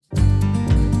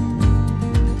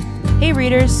Hey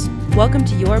readers, welcome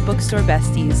to Your Bookstore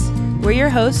Besties. We're your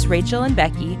hosts, Rachel and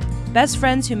Becky, best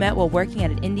friends who met while working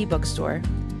at an indie bookstore.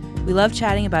 We love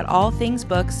chatting about all things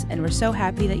books, and we're so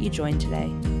happy that you joined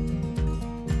today.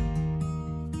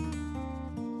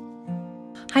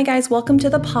 Hi guys, welcome to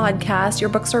the podcast, Your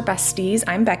Bookstore Besties.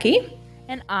 I'm Becky.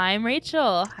 And I'm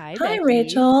Rachel. Hi, Becky. Hi,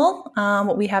 Rachel.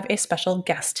 We have a special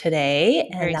guest today,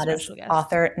 and that is guest.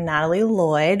 author Natalie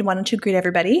Lloyd. Why don't you greet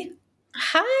everybody?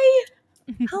 Hi.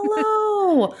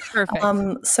 Hello.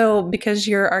 Perfect. So because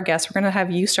you're our guest, we're going to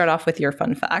have you start off with your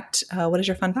fun fact. What is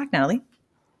your fun fact, Natalie?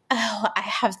 Oh, I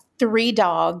have 3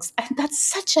 dogs.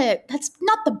 That's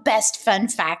not the best fun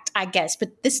fact, I guess,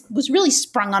 but this was really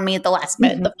sprung on me at the last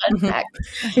minute, the fun fact.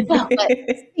 Well, but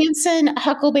Samson,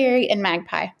 Huckleberry, and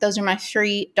Magpie. Those are my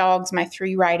 3 dogs, my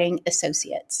 3 writing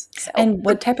associates. So. And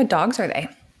what type of dogs are they?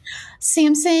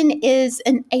 Samson is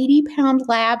an 80-pound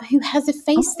lab who has a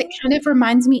face that kind of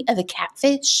reminds me of a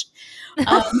catfish.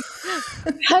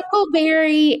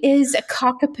 Huckleberry is a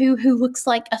cockapoo who looks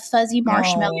like a fuzzy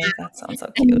marshmallow. Oh, that sounds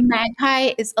so cute. And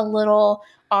Magpie is a little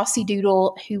Aussie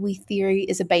doodle who we theory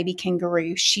is a baby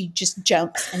kangaroo. She just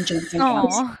jumps and jumps and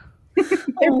jumps.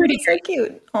 They're pretty so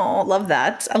cute. Oh, love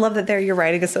that. I love that they're your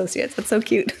writing associates. That's so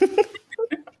cute.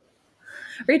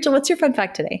 Rachel, what's your fun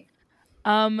fact today?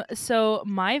 So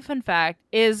my fun fact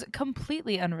is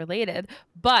completely unrelated,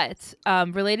 but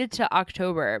related to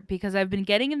October because I've been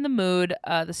getting in the mood,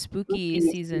 the spooky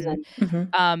season,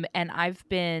 and I've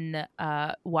been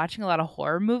watching a lot of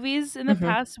horror movies in the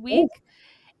past week,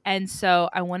 and so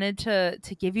I wanted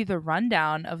to give you the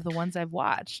rundown of the ones I've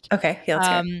watched. Okay, yeah, let's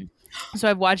hear it.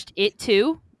 So I've watched It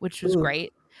 2, which was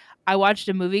great. I watched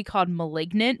a movie called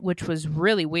Malignant, which was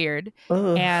really weird.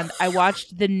 Ooh. And I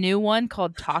watched the new one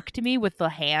called Talk to Me with the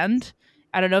hand.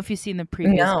 I don't know if you've seen the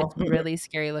previews. No. It's really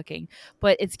scary looking.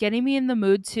 But it's getting me in the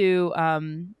mood to,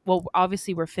 well,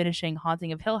 obviously we're finishing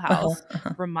Haunting of Hill House,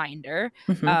 reminder.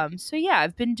 So yeah,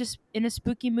 I've been just in a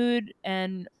spooky mood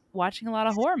and watching a lot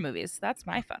of horror movies. That's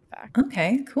my fun fact.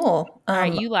 Okay, cool. All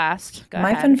right, you last. Go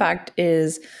my ahead. fun fact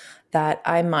is that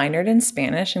I minored in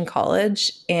Spanish in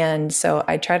college. And so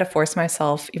I try to force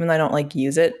myself, even though I don't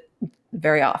use it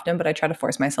very often, but I try to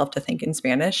force myself to think in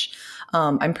Spanish.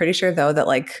 I'm pretty sure though that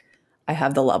I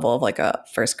have the level of a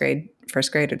first grade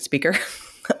speaker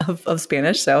of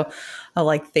Spanish. So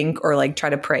I'll think or try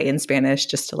to pray in Spanish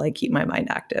just to keep my mind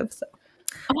active. So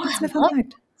that's my fun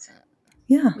fact.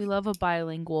 Yeah. We love a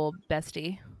bilingual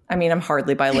bestie. I mean, I'm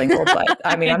hardly bilingual, but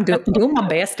I mean, I'm doing my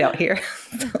best out here.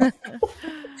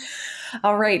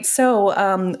 All right.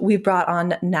 So we brought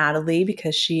on Natalie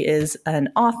because she is an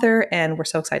author and we're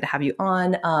so excited to have you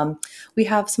on. We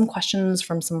have some questions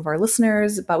from some of our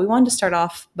listeners, but we wanted to start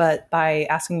off by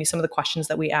asking you some of the questions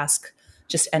that we ask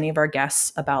just any of our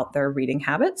guests about their reading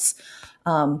habits.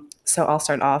 So I'll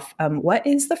start off. What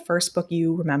is the first book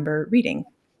you remember reading?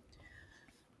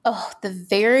 Oh, the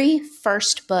very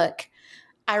first book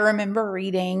I remember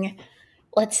reading,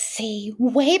 let's see,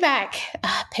 way back,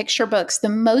 picture books. The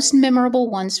most memorable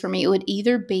ones for me would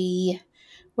either be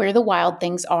Where the Wild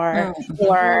Things Are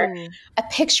or a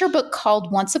picture book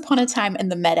called Once Upon a Time in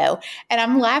the Meadow. And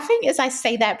I'm laughing as I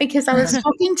say that because I was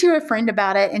talking to a friend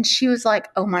about it and she was like,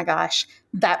 oh my gosh,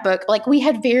 that book. We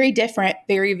had very different,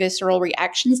 very visceral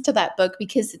reactions to that book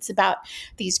because it's about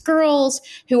these girls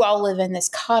who all live in this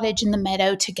cottage in the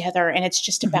meadow together. And it's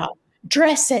just about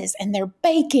dresses and they're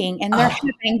baking and they're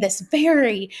having this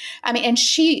and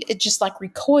she just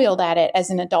recoiled at it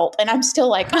as an adult. And I'm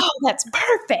still oh, that's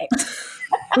perfect.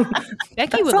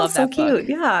 Becky would love that so book. Cute.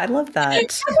 Yeah, I love that. I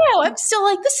know. I'm still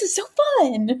this is so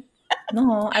fun.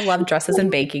 No, I love dresses and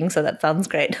baking, so that sounds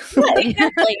great. Yeah,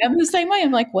 exactly. I'm the same way.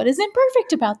 I'm what isn't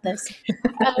perfect about this?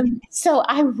 So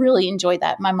I really enjoyed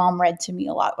that. My mom read to me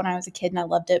a lot when I was a kid and I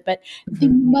loved it. But the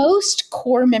most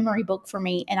core memory book for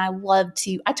me, and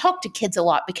I talk to kids a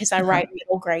lot because I write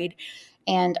middle grade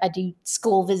and I do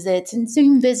school visits and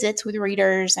Zoom visits with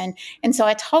readers. And so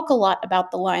I talk a lot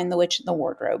about The Lion, the Witch, and the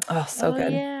Wardrobe. Oh, so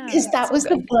good. Because that was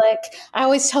the book. I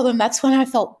always tell them that's when I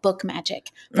felt book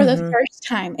magic for the first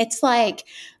time. It's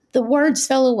the words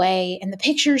fell away and the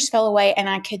pictures fell away and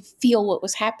I could feel what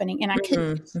was happening and I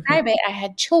couldn't describe it. I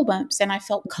had chill bumps and I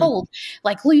felt cold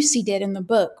like Lucy did in the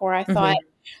book, or I thought,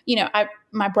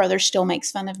 my brother still makes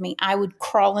fun of me. I would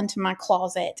crawl into my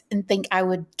closet and think I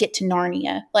would get to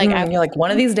Narnia. You're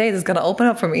one of these days is going to open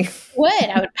up for me.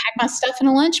 I would pack my stuff in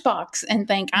a lunchbox and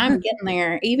think I'm getting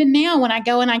there. Even now when I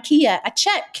go in IKEA, I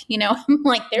check, I'm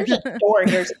there's a door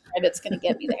here that's going to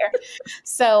get me there.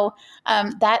 So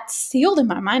that sealed in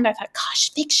my mind. I thought,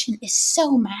 gosh, fiction is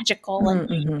so magical.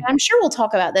 And I'm sure we'll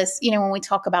talk about this, when we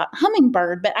talk about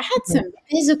Hummingbird, but I had some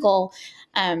physical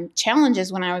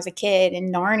challenges when I was a kid.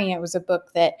 And Narnia was a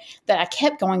book that I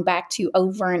kept going back to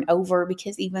over and over,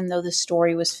 because even though the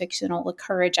story was fictional, the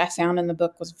courage I found in the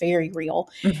book was very real.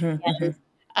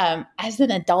 And as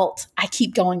an adult, I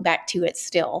keep going back to it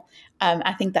still.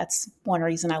 I think that's one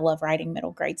reason I love writing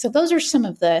middle grade. So those are some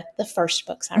of the first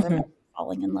books I remember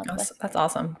falling in love with. That's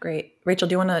awesome. Great. Rachel,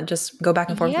 do you want to just go back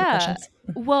and forth with questions?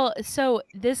 Well, so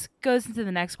this goes into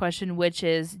the next question, which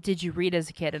is, did you read as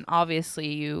a kid? And obviously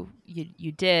you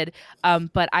did.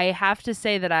 But I have to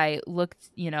say that I looked,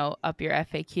 up your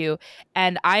FAQ,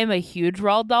 and I am a huge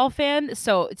Roald Dahl fan.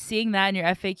 So seeing that in your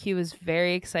FAQ was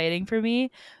very exciting for me,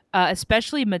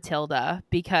 especially Matilda,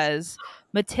 because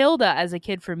Matilda as a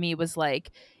kid for me was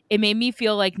like, it made me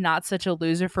feel like not such a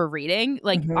loser for reading,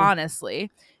 like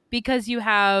honestly. Because you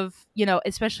have,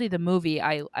 especially the movie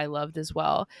I loved as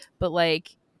well, but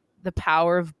like the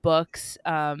power of books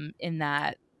in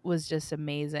that was just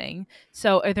amazing.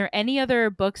 So are there any other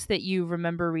books that you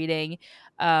remember reading,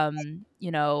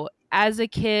 as a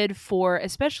kid, for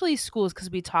especially schools, because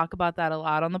we talk about that a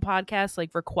lot on the podcast,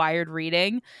 like required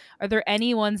reading? Are there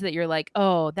any ones that you're like,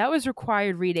 oh, that was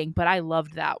required reading, but I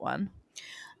loved that one?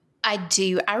 I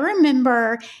do. I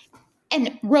remember,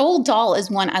 and Roald Dahl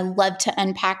is one I love to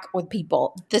unpack with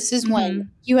people. This is when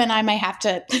you and I may have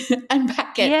to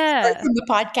unpack it in the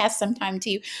podcast sometime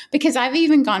too, because I've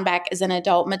even gone back as an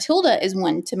adult. Matilda is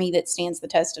one to me that stands the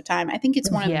test of time. I think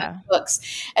it's one of my books.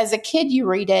 As a kid, you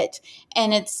read it,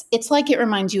 and it's like it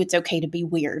reminds you it's okay to be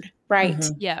weird, right?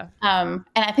 Yeah. And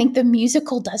I think the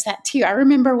musical does that too. I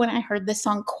remember when I heard the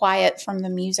song Quiet from the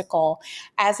musical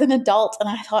as an adult, and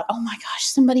I thought, oh my gosh,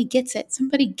 somebody gets it.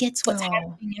 Somebody gets what's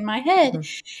happening in my head.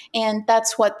 And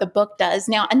that's what the book does.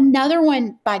 Now, another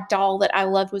one by Dahl that I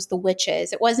loved was The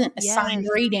Witches. It wasn't assigned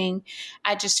reading.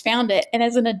 I just found it. And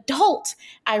as an adult,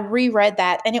 I reread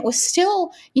that, and it was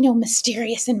still,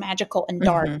 mysterious and magical and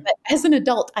dark. But as an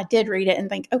adult, I did read it and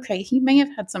think, okay, he may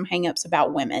have had some hangups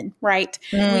about women, right?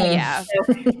 Yeah. So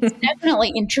it's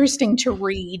definitely interesting to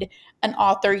read an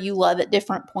author you love at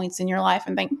different points in your life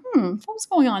and think, what was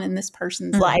going on in this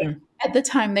person's life at the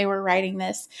time they were writing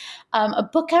this? A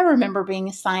book I remember being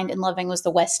assigned and loving was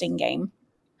The Westing Game.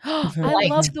 I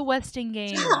love The Westing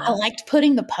Game. Yeah, I liked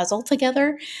putting the puzzle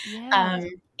together. Yeah.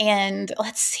 And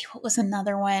let's see, what was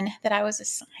another one that I was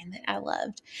assigned that I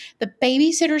loved? The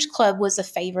Babysitter's Club was a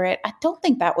favorite. I don't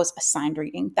think that was assigned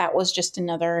reading. That was just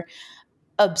another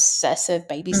obsessive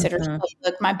Babysitter's Club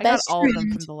book. I got all of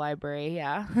them from the library.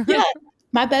 Yeah. Yeah.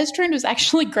 My best friend was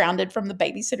actually grounded from the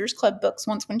Babysitter's Club books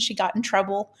once when she got in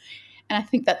trouble. And I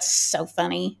think that's so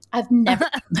funny. I've never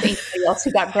seen anybody else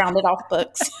who got grounded off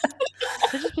books.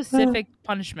 Such a specific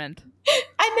punishment.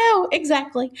 I know,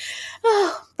 exactly.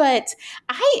 Oh, but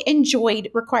I enjoyed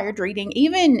required reading.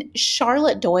 Even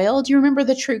Charlotte Doyle. Do you remember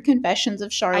The True Confessions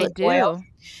of Charlotte Doyle?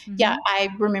 Yeah, I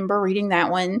remember reading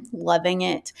that one, loving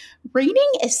it. Reading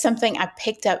is something I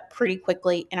picked up pretty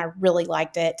quickly, and I really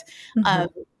liked it.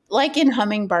 Like in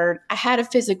Hummingbird, I had a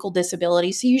physical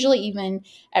disability. So usually even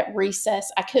at recess,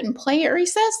 I couldn't play at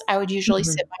recess. I would usually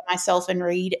sit by myself and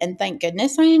read, and thank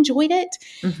goodness I enjoyed it.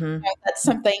 That's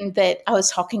something that I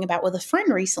was talking about with a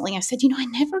friend recently. I said, I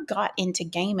never got into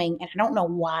gaming, and I don't know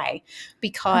why,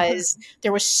 because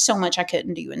there was so much I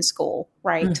couldn't do in school,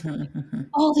 right?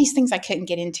 All these things I couldn't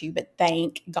get into, but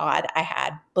thank God I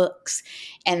had books.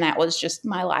 And that was just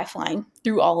my lifeline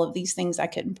through all of these things I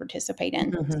couldn't participate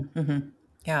in.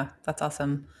 Yeah, that's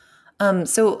awesome.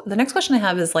 So the next question I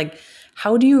have is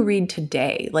how do you read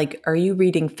today? Are you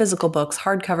reading physical books,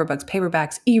 hardcover books,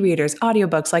 paperbacks, e-readers,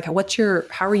 audiobooks?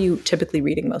 How are you typically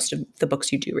reading most of the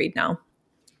books you do read now?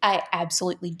 I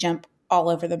absolutely jump all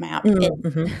over the map. It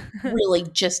really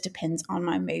just depends on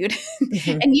my mood.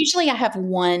 And usually I have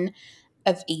one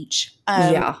of each.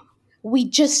 We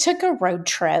just took a road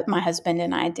trip, my husband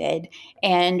and I did,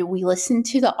 and we listened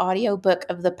to the audiobook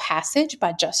of The Passage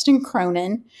by Justin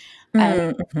Cronin,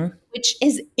 which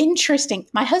is interesting.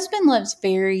 My husband loves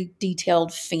very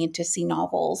detailed fantasy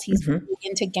novels. He's really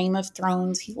into Game of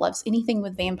Thrones. He loves anything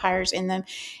with vampires in them.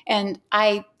 And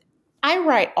I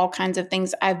write all kinds of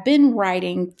things. I've been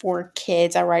writing for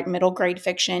kids. I write middle grade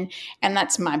fiction, and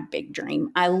that's my big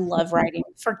dream. I love writing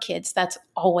for kids. That's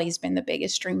always been the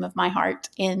biggest dream of my heart.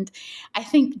 And I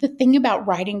think the thing about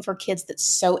writing for kids that's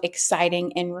so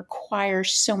exciting and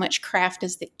requires so much craft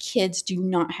is that kids do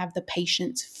not have the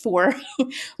patience for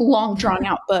long drawn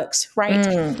out books,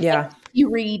 right? Yeah.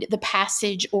 You read The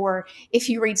Passage, or if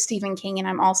you read Stephen King, and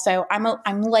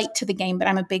I'm late to the game, but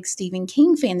I'm a big Stephen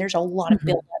King fan. There's a lot of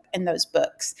buildup in those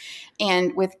books.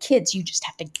 And with kids, you just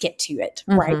have to get to it,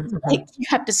 right? Like you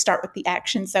have to start with the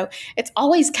action. So it's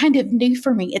always kind of new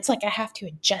for me. It's like I have to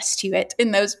adjust to it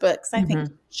in those books. I think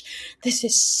this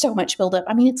is so much buildup.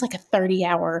 I mean, it's like a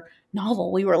 30-hour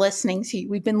novel we've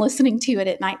been listening to it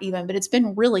at night even, but it's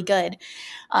been really good.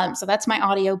 So that's my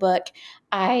audiobook.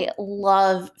 I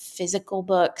love physical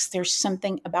books. There's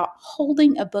something about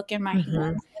holding a book in my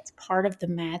hands that's part of the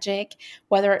magic,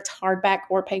 whether it's hardback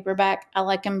or paperback. I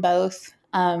like them both.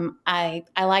 I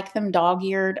like them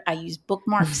dog-eared. I use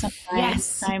bookmarks sometimes.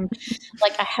 Yes.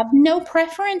 I have no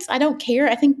preference. I don't care.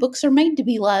 I think books are made to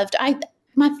be loved.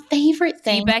 My favorite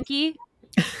thing. See, Becky?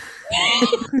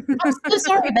 I'm so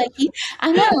sorry, Becky.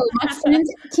 I know my friends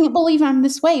can't believe I'm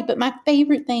this way, but my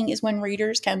favorite thing is when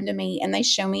readers come to me and they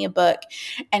show me a book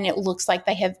and it looks like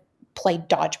they have played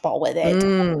dodgeball with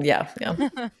it. Yeah.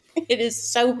 It is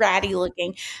so ratty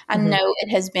looking. I know it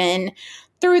has been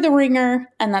through the ringer,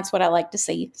 and that's what I like to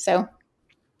see. So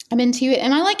I'm into it.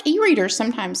 And I like e-readers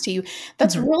sometimes too.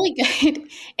 That's really good.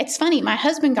 It's funny. My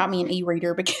husband got me an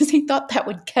e-reader because he thought that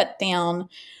would cut down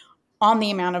on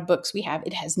the amount of books we have.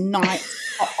 It has not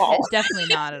at all. It's definitely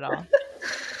not at all.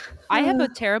 I have a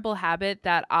terrible habit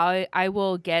that I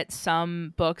will get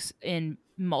some books in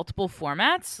multiple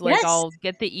formats. Like I'll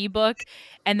get the ebook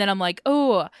and then I'm like,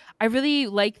 oh, I really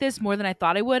like this more than I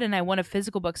thought I would. And I want a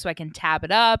physical book so I can tab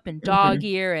it up and dog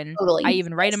ear. And I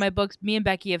even write in my books. Me and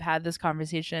Becky have had this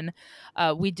conversation.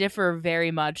 We differ very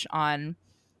much on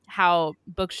how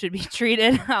books should be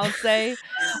treated, I'll say.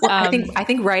 Well, I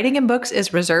think writing in books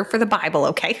is reserved for the Bible,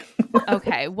 okay?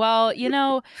 Okay. Well,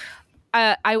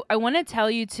 I want to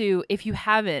tell you to, if you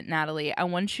haven't, Natalie, I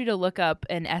want you to look up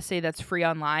an essay that's free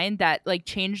online that like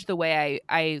changed the way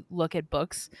I look at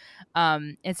books.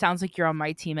 It sounds like you're on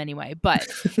my team anyway, but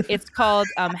it's called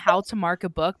How to Mark a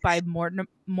Book by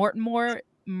Mortimer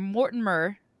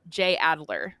J.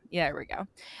 Adler. Yeah, there we go.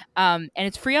 And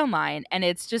it's free online and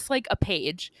it's just like a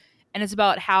page and it's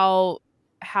about how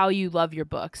you love your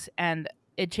books, and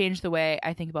it changed the way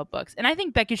I think about books. And I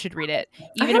think Becky should read it.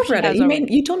 Even if she read it.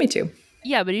 You told me to.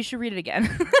 Yeah, but you should read it again.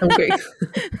 Okay.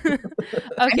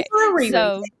 Okay.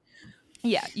 So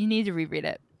yeah, you need to reread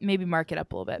it. Maybe mark it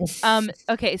up a little bit.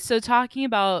 Okay, so talking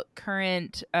about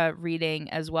current reading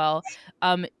as well.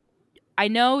 I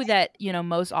know that,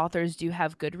 most authors do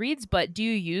have Goodreads, but do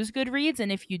you use Goodreads?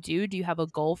 And if you do you have a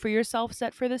goal for yourself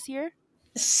set for this year?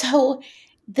 So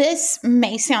this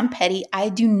may sound petty. I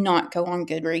do not go on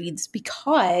Goodreads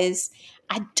because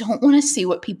I don't want to see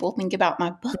what people think about my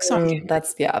books on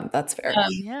Goodreads. That's fair.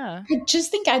 Yeah. I just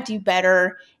think I do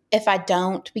better if I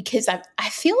don't, because I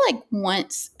feel like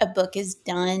once a book is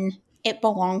done, it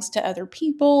belongs to other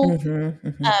people, whether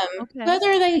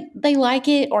they like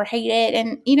it or hate it.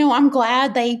 And, I'm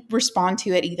glad they respond to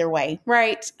it either way.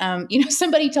 Right.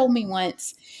 Somebody told me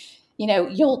once,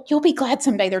 you'll be glad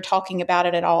someday they're talking about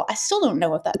it at all. I still don't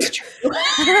know if that's true.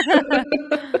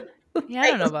 Yeah, I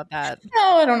don't know about that.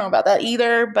 No, I don't know about that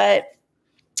either, but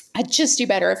I just do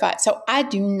better so I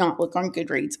do not look on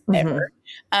Goodreads ever.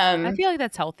 I feel like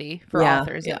that's healthy for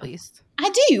authors at least. I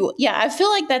do. Yeah, I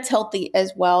feel like that's healthy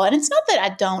as well. And it's not that I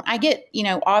don't. I get,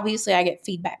 obviously I get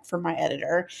feedback from my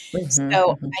editor.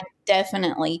 So I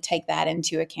definitely take that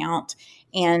into account.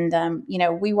 And,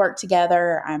 we work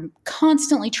together. I'm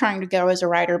constantly trying to grow as a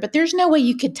writer, but there's no way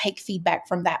you could take feedback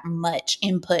from that much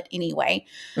input anyway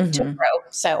to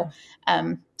grow. So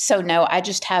no, I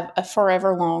just have a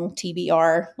forever long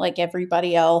TBR like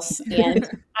everybody else. And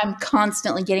I'm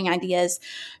constantly getting ideas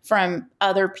from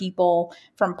other people,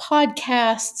 from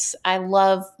podcasts. I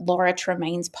love Laura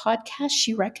Tremaine's podcast.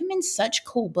 She recommends such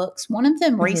cool books. One of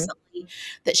them recently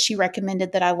that she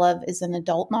recommended that I love is an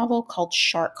adult novel called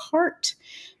Shark Heart.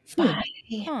 Let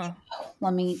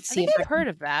me see if I've heard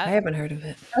of that. I haven't heard of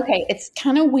it. Okay, it's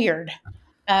kind of weird.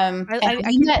 I can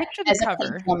picture the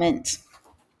cover.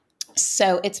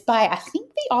 So it's by, I think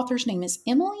the author's name is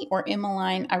Emily or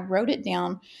Emmeline. I wrote it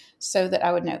down so that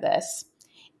I would know this.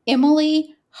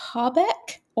 Emily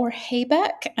Habeck or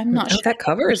Habeck. I'm not sure. That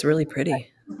cover is really pretty.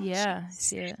 Yeah, I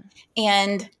see it.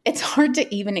 And it's hard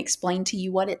to even explain to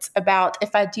you what it's about.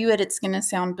 If I do it, it's going to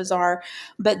sound bizarre.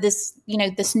 But this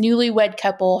newlywed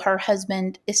couple, her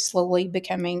husband is slowly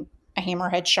becoming a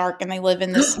hammerhead shark, and they live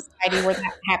in this society where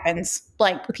that happens.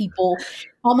 Like people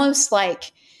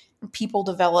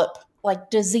develop like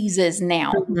diseases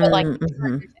now, but like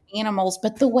animals.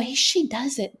 But the way she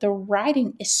does it, the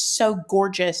writing is so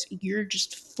gorgeous. You're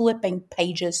just flipping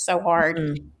pages so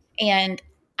hard. And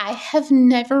I have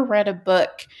never read a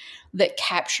book that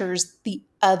captures the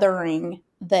othering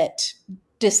that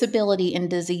disability and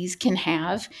disease can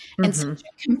have in such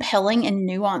a compelling and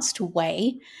nuanced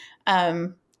way.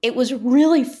 it was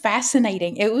really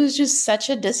fascinating. It was just such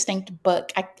a distinct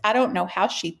book. I don't know how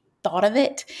she thought of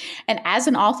it. And as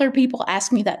an author, people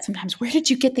ask me that sometimes, where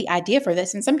did you get the idea for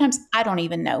this? And sometimes I don't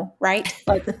even know, right?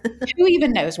 Like, who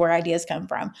even knows where ideas come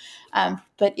from?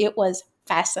 But it was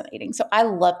fascinating. So I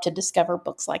love to discover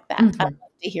books like that. I love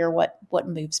to hear what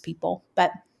moves people.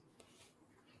 But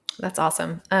that's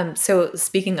awesome. So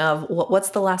speaking of,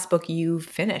 what's the last book you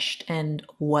finished, and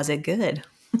was it good?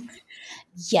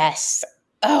 yes.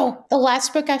 Oh, the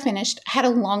last book I finished had a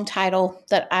long title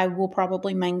that I will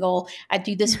probably mangle. I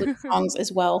do this with songs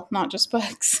as well, not just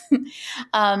books.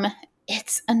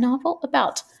 It's a novel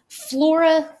about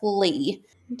Flora Lee,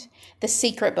 The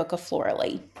Secret Book of Flora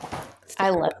Lee. I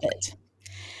loved it.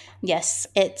 Yes,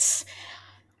 it's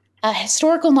a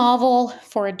historical novel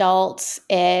for adults.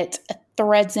 It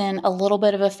threads in a little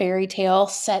bit of a fairy tale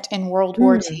set in World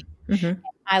War II.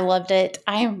 I loved it.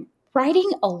 I am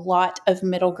writing a lot of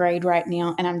middle grade right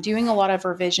now, and I'm doing a lot of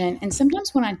revision. And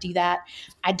sometimes when I do that,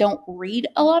 I don't read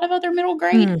a lot of other middle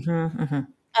grade.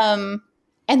 And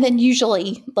then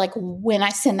usually, like when I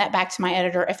send that back to my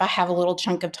editor, if I have a little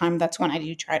chunk of time, that's when I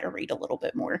do try to read a little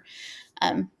bit more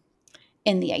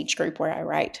in the age group where I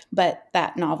write. But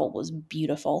that novel was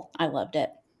beautiful. I loved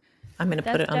it. I'm going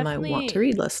to put it on my want to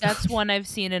read list. That's one I've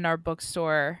seen in our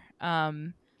bookstore a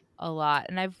lot,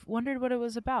 and I've wondered what it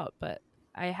was about, but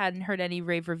I hadn't heard any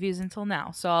rave reviews until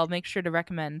now, so I'll make sure to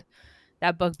recommend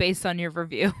that book based on your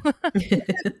review.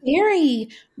 Very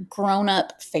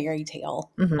grown-up fairy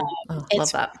tale. It's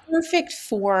love that. Perfect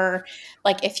for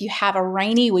like if you have a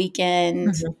rainy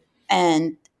weekend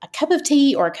and a cup of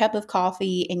tea or a cup of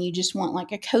coffee and you just want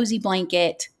like a cozy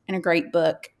blanket and a great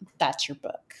book. That's your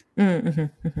book.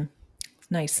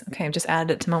 Nice. Okay, I've just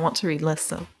added it to my want to read list,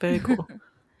 so very cool.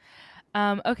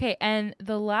 Okay, and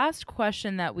the last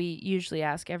question that we usually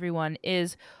ask everyone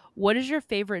is, what is your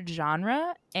favorite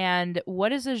genre, and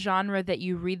what is a genre that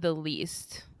you read the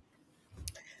least?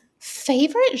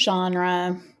 Favorite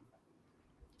genre?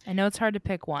 I know it's hard to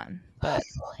pick one, but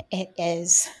it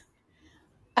is.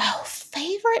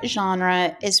 Favorite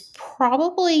genre is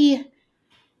probably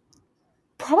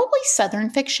Southern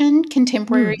fiction,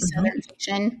 contemporary Southern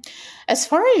fiction. As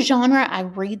far as genre I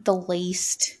read the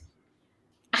least,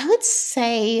 I would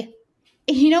say,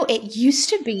 it used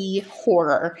to be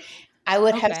horror. I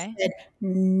would have said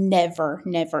never.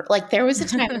 Like there was a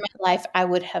time in my life I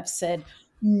would have said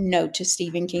no to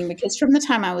Stephen King because from the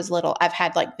time I was little, I've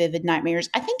had like vivid nightmares.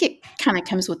 I think it kind of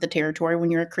comes with the territory when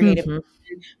you're a creative person.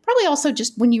 Probably also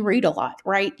just when you read a lot,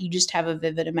 right? You just have a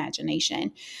vivid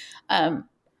imagination.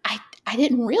 I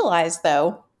didn't realize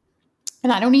though,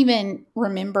 and I don't even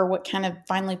remember what kind of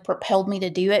finally propelled me to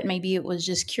do it. Maybe it was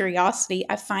just curiosity.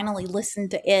 I finally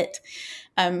listened to it.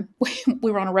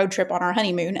 We were on a road trip on our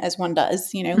honeymoon, as one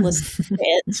does, listen to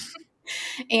it.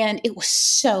 And it was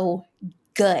so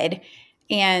good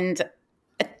and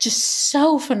just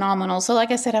so phenomenal. So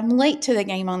like I said, I'm late to the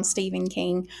game on Stephen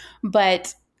King,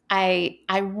 but I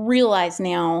realize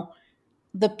now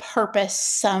the purpose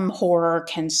some horror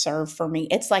can serve for me.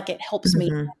 It's like it helps me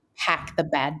hack the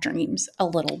bad dreams a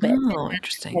little bit. Oh,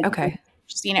 interesting. Okay.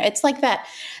 It's like that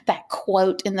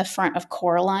quote in the front of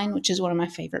Coraline, which is one of my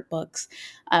favorite books,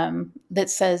 that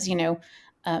says,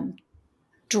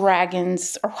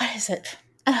 dragons, or what is it?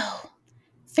 Oh,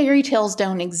 fairy tales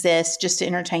don't exist just to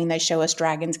entertain. They show us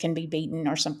dragons can be beaten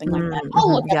or something like that. Oh,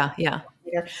 look, yeah.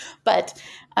 But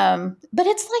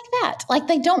it's like that. Like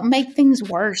they don't make things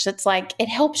worse. It's like it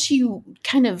helps you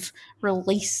kind of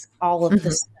release all of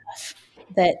the stuff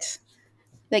that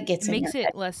gets in makes your it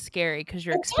head. less scary because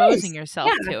you're exposing yourself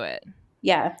to it.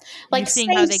 Yeah, like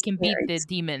seeing how they can beat the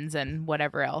demons and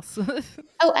whatever else.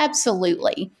 Oh,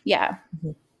 absolutely, yeah.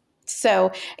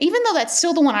 So even though that's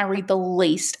still the one I read the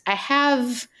least, I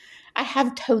have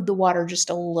towed the water just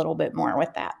a little bit more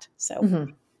with that. So.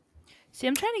 See,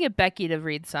 I'm trying to get Becky to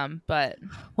read some, but...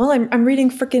 Well, I'm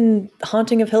reading freaking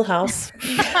Haunting of Hill House.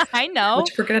 I know.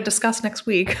 Which we're going to discuss next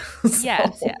week. So.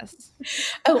 Yes.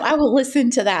 Oh, I will listen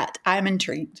to that. I'm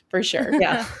intrigued, for sure.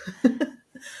 Yeah.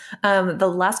 The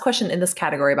last question in this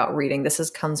category about reading,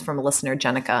 comes from a listener,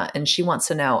 Jenica, and she wants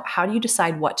to know, how do you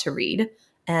decide what to read?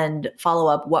 And follow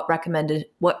up, what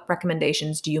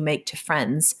recommendations do you make to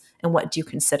friends? And what do you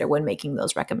consider when making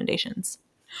those recommendations?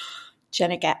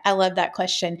 Jenica, I love that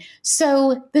question.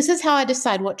 So this is how I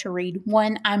decide what to read.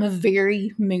 One, I'm a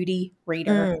very moody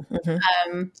reader.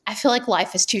 I feel like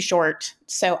life is too short.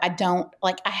 So I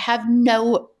have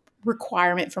no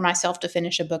requirement for myself to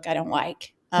finish a book I don't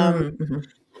like.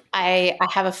 I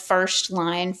have a first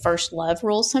love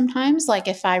rule sometimes. Like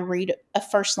if I read a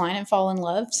first line and fall in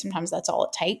love, sometimes that's all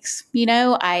it takes.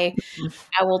 I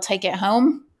will take it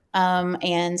home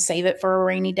and save it for a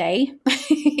rainy day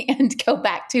and go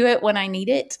back to it when I need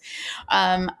it.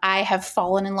 I have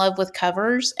fallen in love with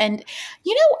covers. And,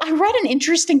 I read an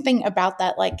interesting thing about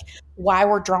that, like why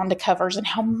we're drawn to covers and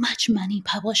how much money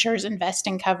publishers invest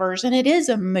in covers. And it is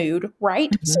a mood, right?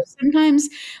 Mm-hmm. So sometimes,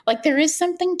 like, there is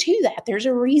something to that. There's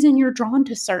a reason you're drawn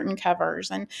to certain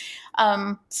covers. And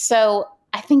so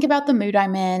I think about the mood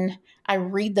I'm in. I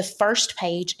read the first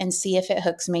page and see if it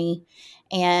hooks me.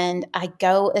 And I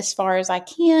go as far as I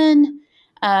can.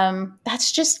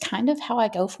 That's just kind of how I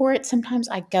go for it. Sometimes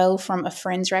I go from a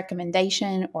friend's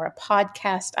recommendation or a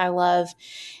podcast I love.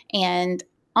 And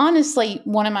honestly,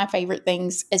 one of my favorite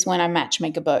things is when I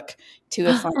matchmake a book to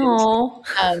a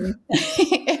friend.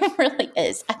 It really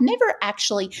is. I've never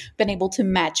actually been able to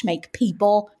matchmake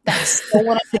people. That's still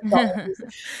one of my goals.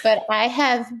 But I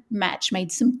have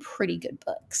matchmade some pretty good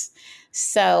books.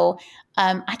 So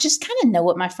I just kind of know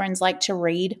what my friends like to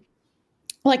read.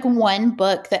 Like one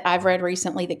book that I've read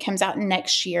recently that comes out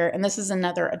next year, and this is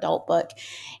another adult book,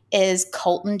 is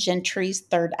Colton Gentry's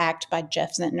Third Act by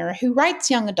Jeff Zentner, who writes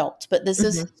young adult, but this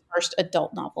is his first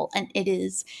adult novel, and it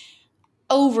is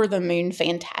over the moon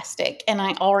fantastic. And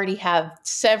I already have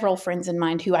several friends in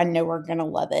mind who I know are going to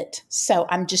love it. So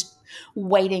I'm just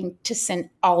waiting to send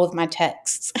all of my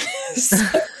texts because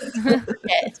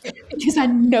I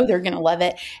know they're going to love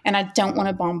it. And I don't want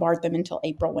to bombard them until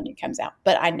April when it comes out.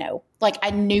 But I know, like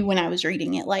I knew when I was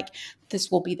reading it, like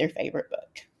this will be their favorite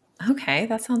book. Okay,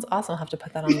 that sounds awesome. I'll have to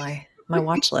put that on my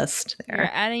watch list there. You're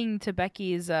adding to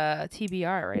Becky's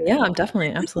TBR right now. Yeah, I'm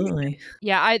definitely, absolutely.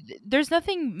 Yeah, there's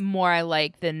nothing more I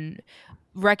like than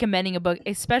recommending a book,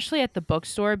 especially at the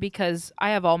bookstore, because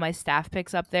I have all my staff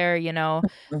picks up there,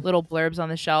 little blurbs on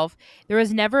the shelf. There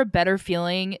was never a better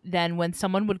feeling than when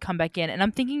someone would come back in, and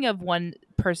I'm thinking of one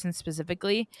person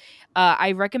specifically.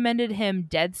 I recommended him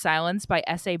Dead Silence by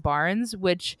S.A. Barnes,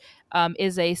 which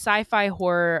is a sci-fi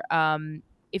horror.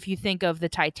 If you think of the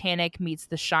Titanic meets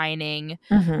The Shining,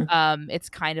 it's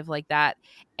kind of like that.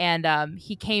 And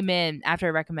he came in after I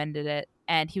recommended it,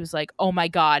 and he was like, "Oh my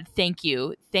God, thank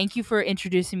you for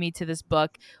introducing me to this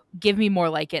book. Give me more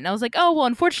like it." And I was like, "Oh, well,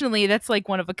 unfortunately, that's like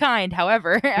one of a kind.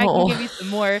 However, I can give you some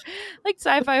more like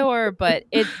sci-fi horror, but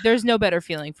there's no better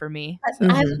feeling for me." So.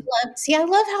 I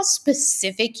love how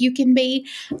specific you can be.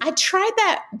 I tried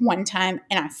that one time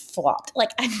and I flopped.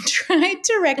 Like I tried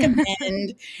to recommend,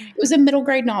 it was a middle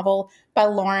grade novel by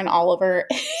Lauren Oliver.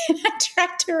 And I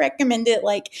tried to recommend it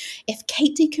like if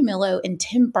Kate DiCamillo and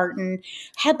Tim Burton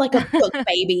had like a book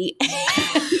baby.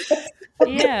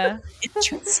 Yeah.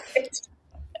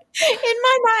 In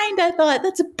my mind, I thought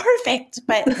that's perfect,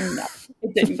 but no,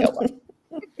 it didn't go well.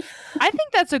 I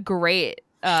think that's a great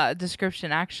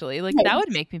description, actually. Like that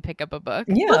would make me pick up a book.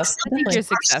 Yeah, I think you're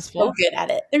successful. So good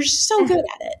at it. They're so good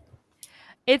at it.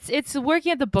 It's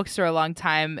working at the bookstore a long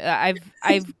time.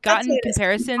 I've gotten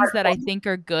comparisons that I think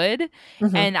are good,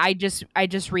 and I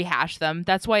just rehash them.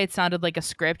 That's why it sounded like a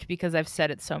script, because I've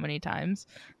said it so many times.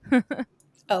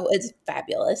 Oh, it's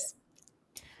fabulous.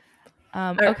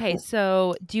 Okay,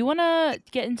 so do you want to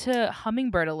get into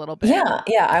Hummingbird a little bit?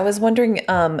 Yeah. I was wondering,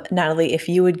 Natalie, if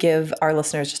you would give our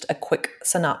listeners just a quick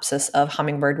synopsis of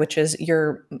Hummingbird, which is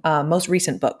your most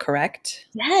recent book, correct?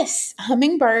 Yes.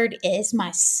 Hummingbird is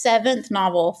my 7th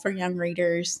novel for young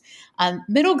readers,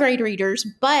 middle grade readers,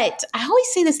 but I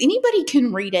always say this, anybody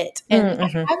can read it. And I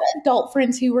have adult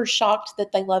friends who were shocked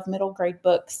that they love middle grade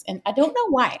books. And I don't know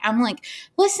why. I'm like,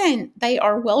 listen, they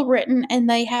are well written and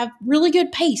they have really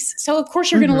good pace. So of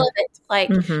course you're going to love it. Like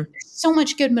there's so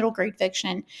much good middle grade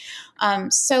fiction.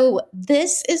 So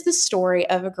this is the story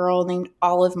of a girl named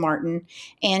Olive Martin,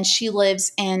 and she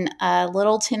lives in a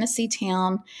little Tennessee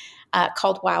town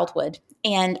called Wildwood.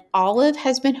 And Olive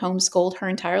has been homeschooled her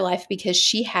entire life because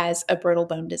she has a brittle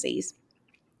bone disease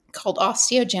called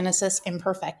osteogenesis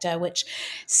imperfecta, which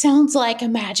sounds like a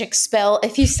magic spell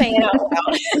if you say it out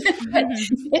loud. But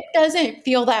it doesn't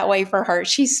feel that way for her.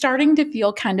 She's starting to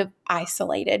feel kind of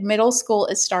isolated. Middle school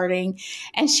is starting,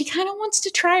 and she kind of wants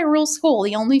to try a real school.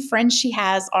 The only friends she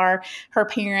has are her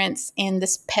parents and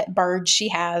this pet bird she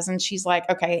has. And she's like,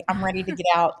 okay, I'm ready to get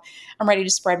out. I'm ready to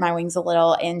spread my wings a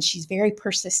little. And she's very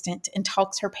persistent and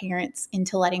talks her parents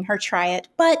into letting her try it.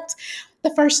 But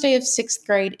the first day of 6th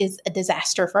grade is a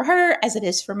disaster for her, as it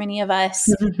is for many of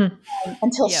us,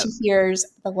 until she hears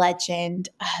the legend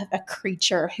of a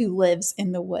creature who lives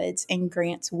in the woods and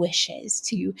grants wishes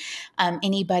to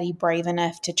anybody brave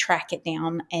enough to track it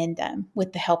down and,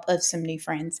 with the help of some new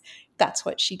friends, that's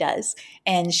what she does.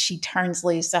 And she turns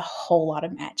loose a whole lot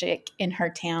of magic in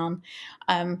her town.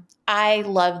 I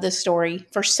love the story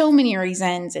for so many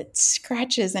reasons. It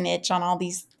scratches an itch on all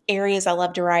these areas I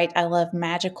love to write. I love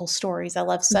magical stories. I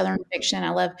love Southern fiction.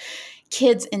 I love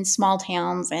kids in small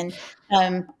towns. And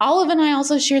Olive and I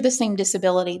also share the same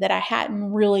disability that I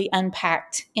hadn't really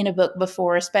unpacked in a book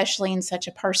before, especially in such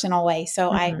a personal way.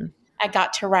 So I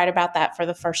got to write about that for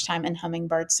the first time in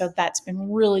Hummingbird. So that's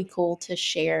been really cool to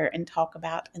share and talk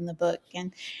about in the book.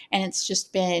 And it's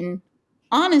just been,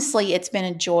 honestly, it's been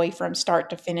a joy from start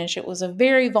to finish. It was a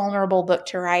very vulnerable book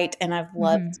to write, and I've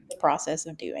loved the process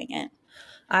of doing it.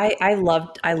 I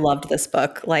loved this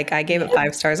book. Like, I gave it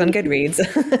 5 stars on Goodreads.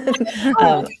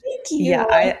 Oh, thank you. Yeah,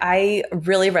 I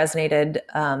really resonated.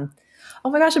 Oh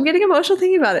my gosh, I'm getting emotional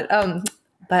thinking about it.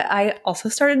 But I also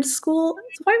started school.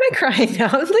 Why am I crying now?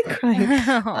 I'm like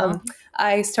crying.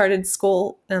 I started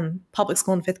school, public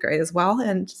school in 5th grade as well.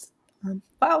 And just,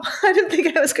 wow, I didn't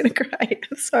think I was going to cry.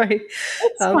 I'm sorry.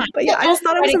 But yeah, I just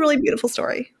thought it was a really beautiful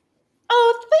story.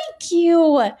 Oh, thank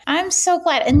you. I'm so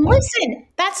glad. And listen,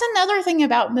 that's another thing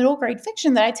about middle grade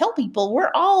fiction that I tell people.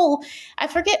 We're all, I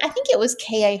think it was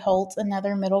K.A. Holt,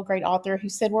 another middle grade author, who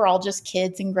said we're all just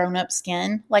kids in grown up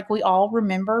skin. Like, we all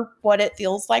remember what it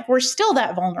feels like. We're still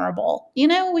that vulnerable. You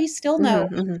know, we still know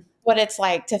what it's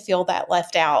like to feel that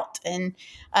left out. And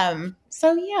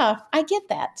so, yeah, I get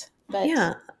that. But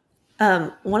yeah.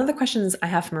 One of the questions I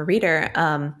have from a reader,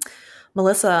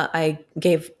 Melissa, I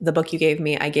gave the book you gave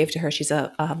me, I gave to her. She's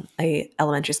a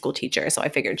elementary school teacher, so I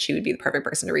figured she would be the perfect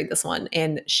person to read this one.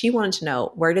 And she wanted to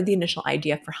know, where did the initial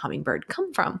idea for Hummingbird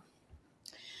come from?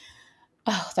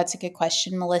 Oh, that's a good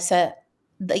question, Melissa.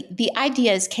 The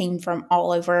ideas came from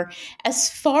all over. As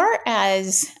far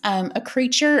as a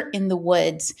creature in the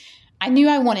woods, I knew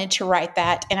I wanted to write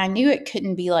that, and I knew it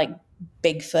couldn't be like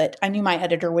Bigfoot. I knew my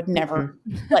editor would never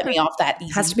let me off that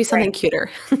easy. Has to be something cuter.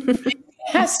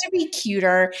 Has to be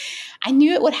cuter. I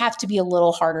knew it would have to be a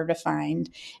little harder to find.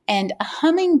 And a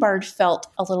hummingbird felt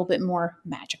a little bit more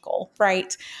magical,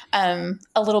 right? A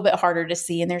little bit harder to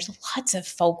see. And there's lots of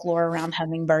folklore around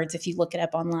hummingbirds if you look it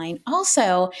up online.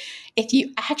 Also, if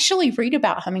you actually read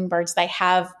about hummingbirds, they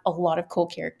have a lot of cool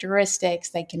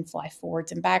characteristics. They can fly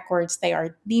forwards and backwards. They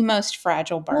are the most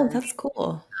fragile bird. Oh, that's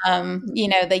cool.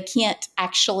 They can't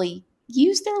actually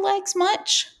use their legs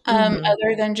much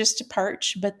other than just to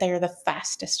perch, but they're the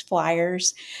fastest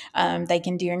flyers. They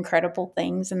can do incredible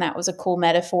things, and that was a cool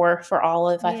metaphor for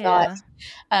Olive, I thought.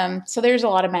 So there's a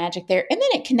lot of magic there. And then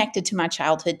it connected to my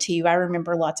childhood too. I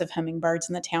remember lots of hummingbirds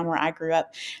in the town where I grew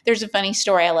up. There's a funny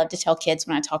story I love to tell kids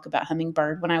when I talk about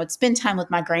hummingbird. When I would spend time with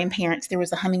my grandparents, there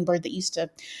was a hummingbird that used to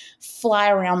fly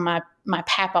around my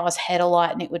papa's head a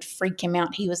lot, and it would freak him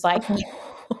out. He was like, he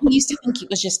used to think it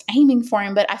was just aiming for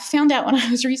him, but I found out when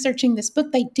I was researching this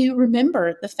book, they do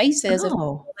remember the faces of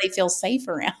people they feel safe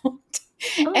around.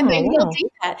 And maybe they'll do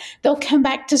that. They'll come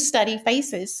back to study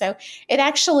faces. So it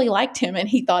actually liked him, and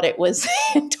he thought it was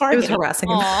targeting. It was harassing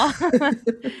him.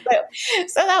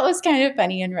 So that was kind of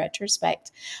funny in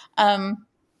retrospect.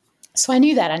 So I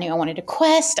knew that. I knew I wanted a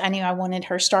quest. I knew I wanted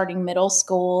her starting middle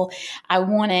school. I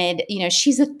wanted,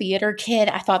 she's a theater kid.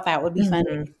 I thought that would be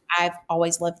fun. I've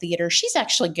always loved theater. She's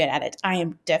actually good at it. I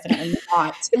am definitely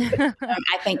not.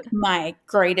 I think my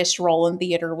greatest role in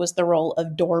theater was the role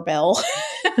of doorbell.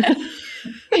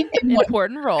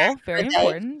 Important role. Very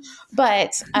important.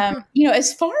 But,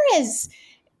 as far as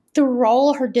the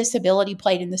role her disability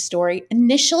played in the story,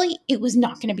 initially, it was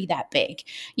not going to be that big.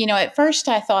 At first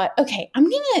I thought, okay, I'm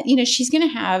going to, she's going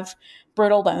to have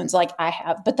brittle bones like I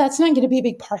have, but that's not going to be a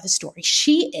big part of the story.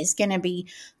 She is going to be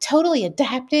totally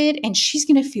adapted, and she's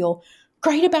going to feel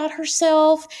great about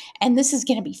herself, and this is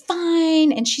going to be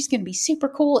fine, and she's going to be super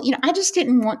cool. I just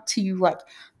didn't want to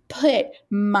put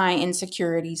my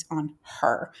insecurities on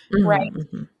her, right?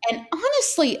 And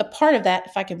honestly, a part of that,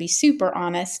 if I can be super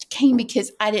honest, came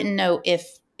because I didn't know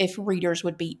if readers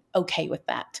would be okay with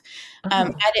that.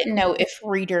 I didn't know if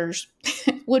readers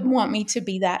would want me to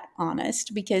be that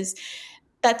honest, because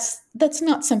that's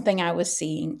not something I was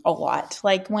seeing a lot.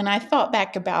 Like, when I thought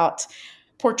back about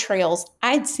portrayals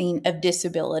I'd seen of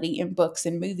disability in books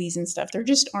and movies and stuff, there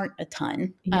just aren't a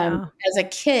ton. As a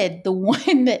kid, the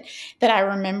one that I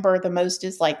remember the most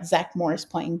is like Zach Morris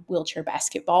playing wheelchair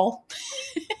basketball.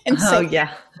 And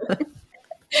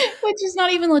which is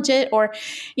not even legit. Or,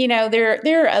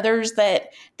 there are others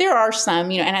there are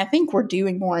some, and I think we're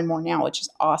doing more and more now, which is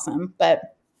awesome.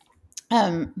 But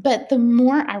the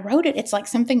more I wrote it, it's like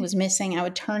something was missing. I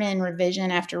would turn in revision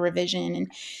after revision,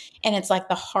 and it's like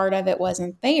the heart of it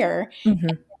wasn't there.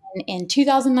 And in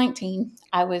 2019,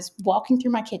 I was walking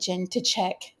through my kitchen to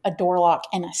check a door lock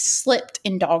and I slipped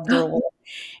in dog drool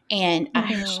and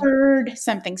I heard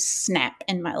something snap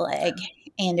in my leg.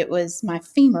 And it was my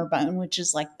femur bone, which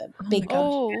is like the big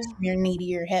bone from your knee to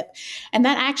your hip. And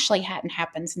that actually hadn't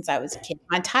happened since I was a kid.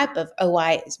 My type of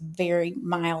OI is very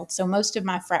mild. So most of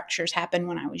my fractures happened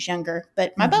when I was younger,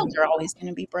 but my bones are always going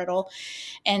to be brittle.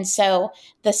 And so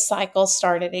the cycle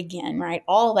started again, right?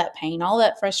 All that pain, all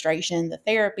that frustration, the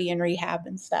therapy and rehab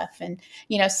and stuff. And,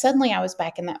 suddenly I was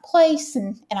back in that place.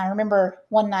 And I remember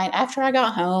one night after I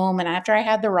got home and after I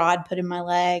had the rod put in my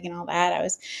leg and all that, I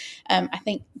was, I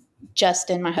think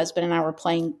Justin, my husband, and I were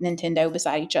playing Nintendo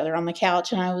beside each other on the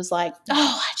couch. And I was like,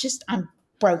 I'm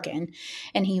broken.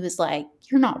 And he was like,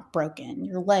 you're not broken.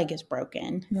 Your leg is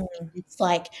broken. It's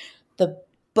like the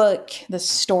book, the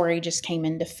story just came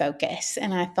into focus.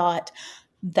 And I thought,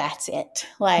 that's it.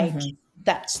 Like,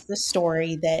 that's the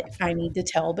story that I need to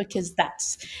tell because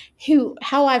that's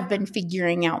how I've been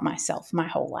figuring out myself my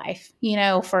whole life.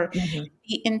 For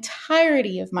the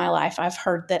entirety of my life, I've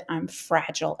heard that I'm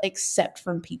fragile, except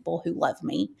from people who love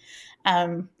me.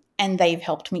 And they've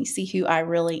helped me see who I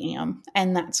really am.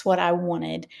 And that's what I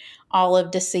wanted Olive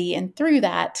to see. And through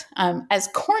that, as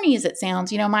corny as it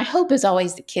sounds, my hope is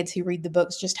always that kids who read the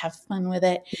books just have fun with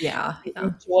it. Yeah.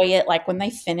 Enjoy it. Like when they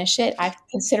finish it, I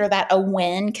consider that a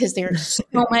win because there's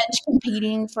so much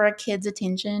competing for a kid's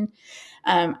attention.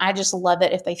 I just love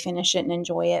it if they finish it and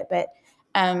enjoy it. But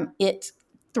it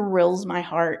thrills my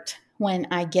heart when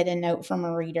I get a note from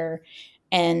a reader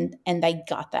and they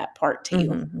got that part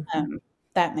too.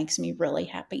 That makes me really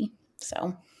happy.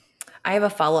 So I have a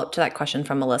follow-up to that question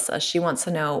from Melissa. She wants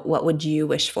to know, what would you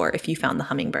wish for if you found the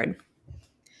hummingbird?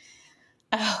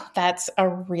 Oh, that's a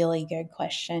really good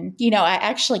question. I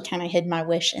actually kind of hid my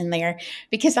wish in there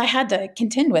because I had to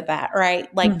contend with that,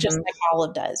 right? Like just like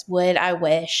Olive does. Would I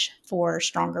wish for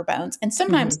stronger bones? And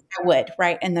sometimes I would,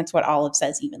 right? And that's what Olive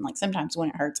says even. Like sometimes when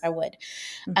it hurts, I would.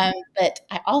 But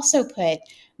I also put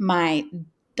my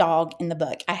dog in the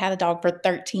book. I had a dog for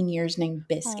 13 years named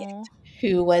Biscuit,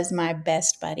 who was my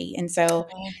best buddy. And so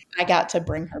I got to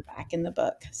bring her back in the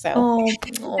book. So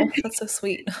that's so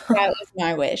sweet. That was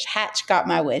my wish. Hatch got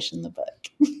my wish in the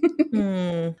book.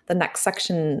 The next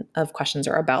section of questions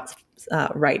are about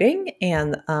writing.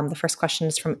 And the first question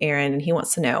is from Aaron, and he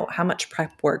wants to know how much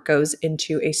prep work goes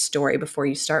into a story before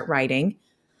you start writing.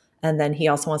 And then he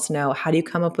also wants to know, how do you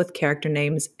come up with character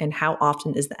names and how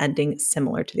often is the ending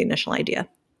similar to the initial idea?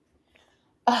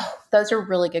 Oh, those are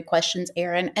really good questions,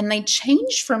 Aaron. And they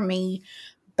change for me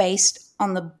based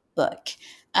on the book.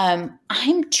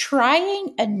 I'm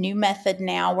trying a new method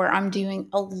now where I'm doing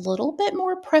a little bit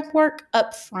more prep work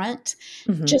up front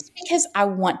just because I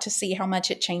want to see how much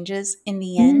it changes in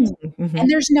the end. And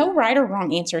there's no right or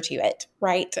wrong answer to it,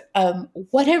 right?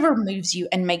 Whatever moves you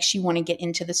and makes you want to get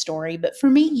into the story. But for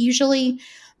me, usually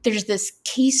there's this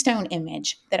keystone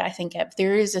image that I think of.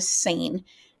 There is a scene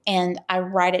and I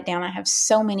write it down. I have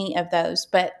so many of those,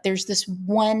 but there's this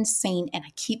one scene and I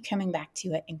keep coming back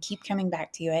to it and keep coming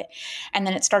back to it. And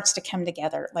then it starts to come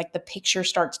together. Like the picture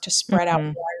starts to spread out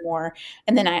more and more.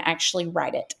 And then I actually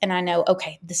write it and I know,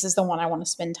 okay, this is the one I want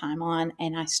to spend time on.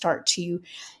 And I start to,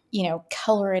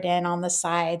 color it in on the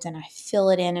sides and I fill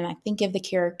it in and I think of the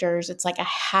characters. It's like I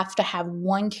have to have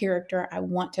one character I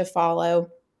want to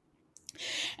follow.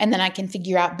 And then I can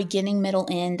figure out beginning, middle,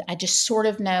 end. I just sort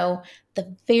of know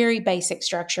the very basic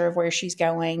structure of where she's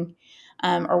going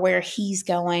or where he's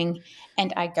going.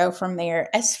 And I go from there.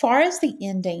 As far as the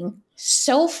ending,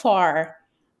 so far,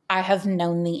 I have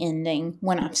known the ending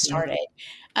when I've started.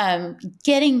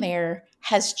 Getting there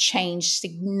has changed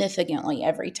significantly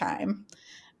every time.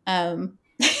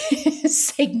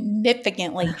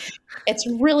 Significantly. It's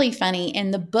really funny.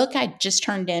 In the book I just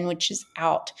turned in, which is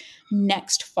out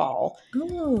next fall,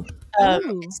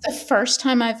 it's the first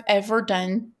time I've ever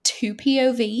done 2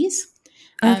 POVs.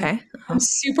 Okay. I'm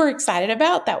super excited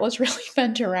about. That was really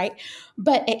fun to write.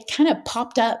 But it kind of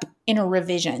popped up in a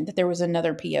revision that there was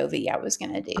another POV I was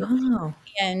going to do.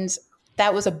 And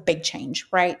that was a big change,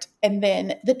 right? And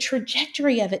then the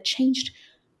trajectory of it changed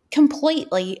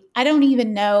completely. I don't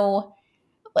even know.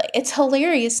 It's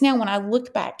hilarious now when I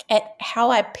look back at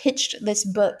how I pitched this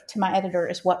book to my editor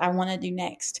is what I want to do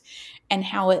next and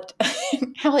how it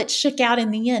how it shook out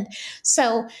in the end.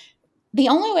 So the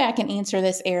only way I can answer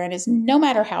this, Aaron, is no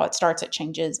matter how it starts, it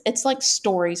changes. It's like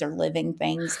stories are living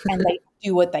things and they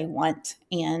do what they want.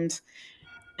 And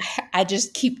I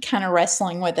just keep kind of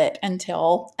wrestling with it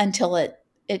until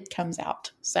it comes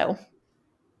out. So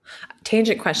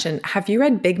tangent question. Have you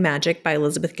read Big Magic by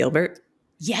Elizabeth Gilbert?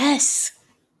 Yes.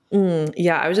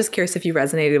 Yeah, I was just curious if you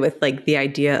resonated with like the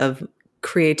idea of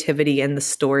creativity and the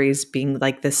stories being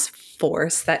like this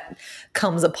force that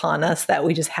comes upon us that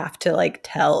we just have to like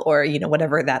tell, or, you know,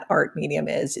 whatever that art medium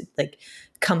is, it like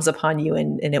comes upon you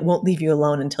and it won't leave you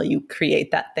alone until you create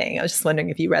that thing. I was just wondering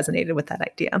if you resonated with that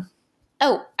idea.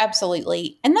 Oh,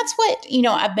 absolutely. And that's what, you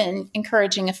know, I've been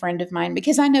encouraging a friend of mine,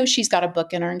 because I know she's got a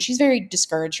book in her and she's very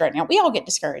discouraged right now. We all get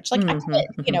discouraged. Like I quit,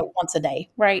 you know, once a day,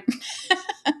 right?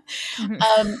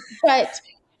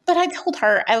 But I told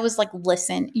her, I was like,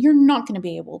 listen, you're not going to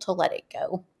be able to let it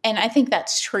go. And I think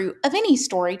that's true of any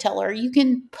storyteller. You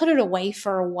can put it away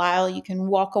for a while. You can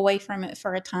walk away from it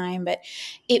for a time, but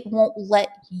it won't let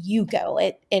you go.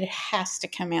 It has to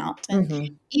come out.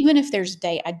 And even if there's a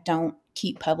day I don't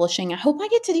keep publishing, I hope I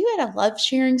get to do it. I love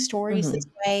sharing stories this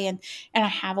way. And I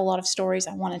have a lot of stories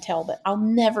I want to tell, but I'll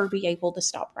never be able to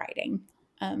stop writing.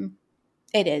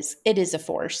 It is a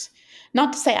force.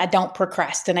 Not to say I don't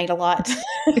procrastinate a lot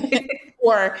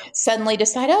or suddenly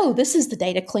decide, oh, this is the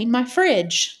day to clean my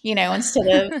fridge, you know, instead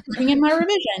of putting in my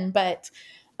revision. But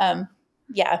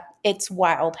yeah, it's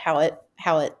wild how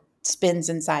it spins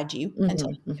inside you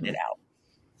until you get it out.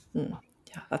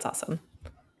 Yeah, that's awesome.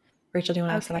 Rachel, do you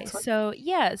want to ask the next one?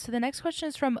 So the next question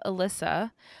is from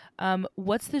Alyssa.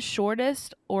 What's the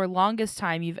shortest or longest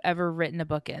time you've ever written a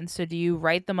book in? So do you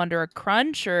write them under a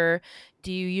crunch, or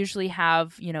do you usually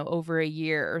have, you know, over a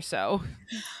year or so?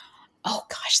 Oh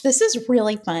gosh, this is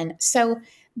really fun. So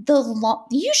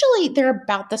usually they're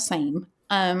about the same.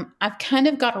 I've kind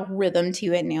of got a rhythm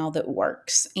to it now that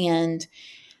works, and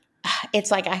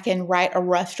it's like I can write a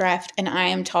rough draft, and I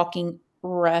am talking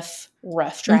rough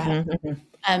draft.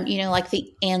 You know, like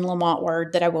the Anne Lamott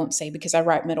word that I won't say because I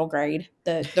write middle grade,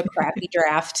 the crappy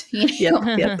draft, you know,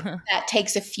 that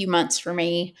takes a few months for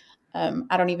me.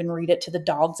 I don't even read it to the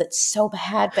dogs. It's so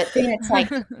bad, but then it's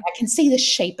like, I can see the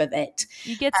shape of it.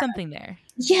 You get something there.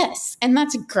 Yes. And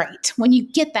that's great. When you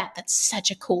get that, that's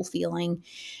such a cool feeling.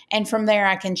 And from there,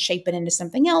 I can shape it into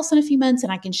something else in a few months,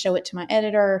 and I can show it to my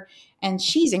editor. And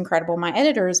she's incredible. My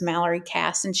editor is Mallory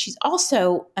Cass, and she's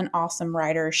also an awesome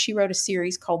writer. She wrote a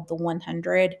series called The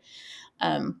 100.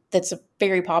 That's a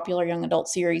very popular young adult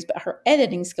series, but her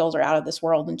editing skills are out of this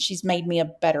world, and she's made me a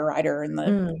better writer in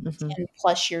the 10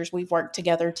 plus years we've worked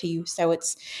together too. So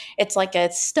it's like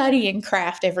a study in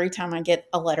craft every time I get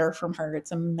a letter from her.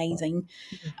 It's amazing.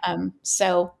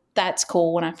 So that's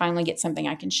cool when I finally get something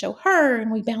I can show her and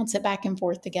we bounce it back and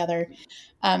forth together.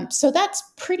 So that's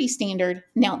pretty standard.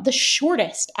 Now, the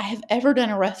shortest I have ever done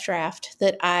a rough draft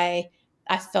that I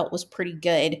felt was pretty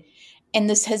good, and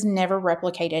this has never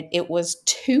replicated. It was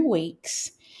 2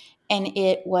 weeks, and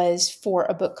it was for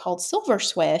a book called Silver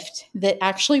Swift that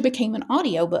actually became an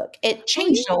audiobook. It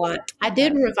changed a lot. I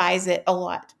did revise it a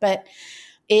lot, but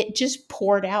it just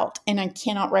poured out, and I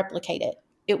cannot replicate it.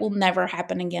 It will never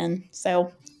happen again.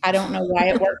 So I don't know why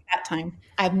it worked that time.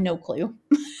 I have no clue.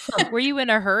 Were you in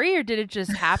a hurry, or did it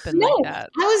just happen like that?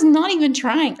 I was not even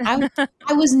trying. I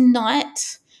was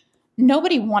not.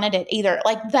 Nobody wanted it either.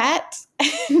 Like that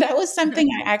was something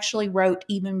I actually wrote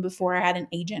even before I had an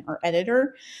agent or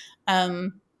editor.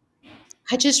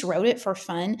 I just wrote it for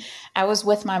fun. I was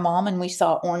with my mom, and we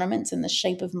saw ornaments in the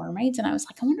shape of mermaids, and I was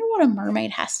like, I wonder what a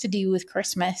mermaid has to do with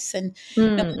Christmas. And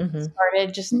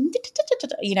started just,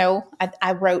 you know,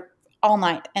 I wrote all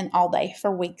night and all day for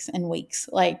weeks and weeks.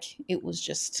 Like it was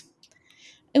just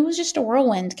a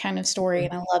whirlwind kind of story,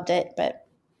 and I loved it. But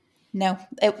no,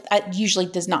 it usually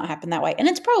does not happen that way. And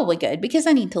it's probably good because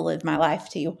I need to live my life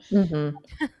too.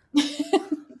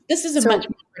 This is a much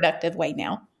more productive way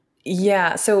now.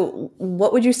 Yeah. So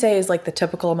what would you say is like the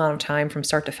typical amount of time from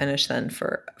start to finish then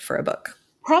for a book?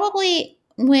 Probably,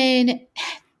 when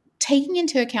taking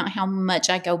into account how much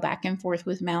I go back and forth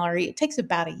with Mallory, it takes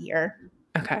about a year.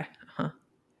 Okay.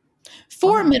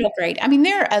 For middle grade. I mean,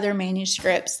 there are other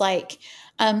manuscripts, like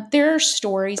there are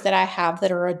stories that I have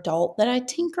that are adult that I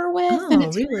tinker with. And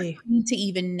it's really hard to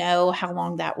even know how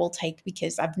long that will take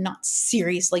because I've not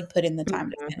seriously put in the time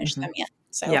to finish them yet.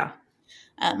 So, yeah.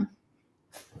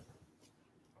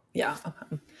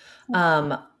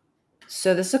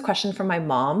 So this is a question from my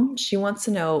mom. She wants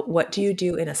to know, what do you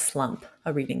do in a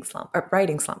writing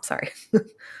slump, sorry.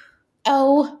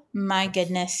 Oh my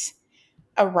goodness.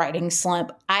 A writing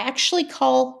slump. I actually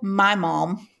call my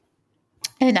mom,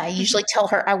 and I usually tell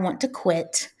her I want to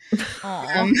quit.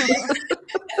 How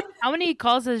many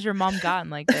calls has your mom gotten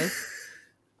like this?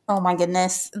 Oh my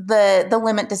goodness. The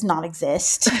limit does not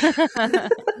exist.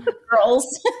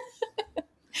 Girls.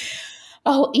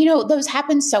 Oh, you know, those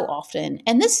happen so often.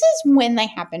 And this is when they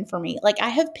happen for me. Like, I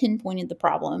have pinpointed the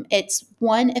problem. It's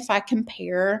one, if I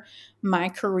compare my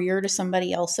career to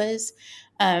somebody else's,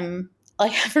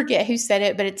 like, I forget who said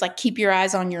it, but it's like, keep your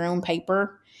eyes on your own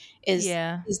paper. is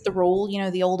the rule,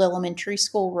 the old elementary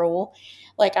school rule.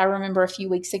 Like, I remember a few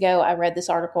weeks ago, I read this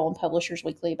article in Publishers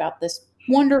Weekly about this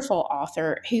wonderful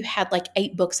author who had like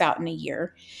 8 books out in a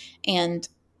year. And,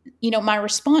 my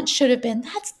response should have been,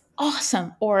 that's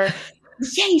awesome. Or,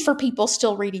 yay for people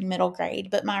still reading middle grade.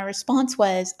 But my response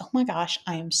was, oh my gosh,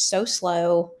 I am so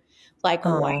slow. Like,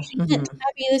 why can't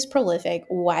I be this prolific?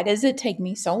 Why does it take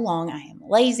me so long? I am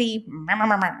lazy,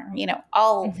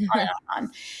 all on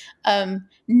and on.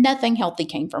 Nothing healthy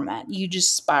came from that. You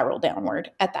just spiral downward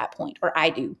at that point, or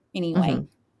I do anyway.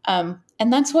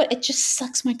 And that's what, it just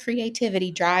sucks my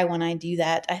creativity dry when I do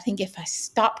that. I think if I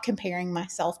stop comparing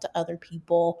myself to other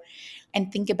people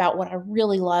and think about what I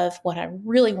really love, what I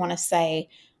really want to say,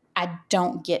 I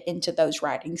don't get into those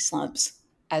writing slumps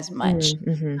as much.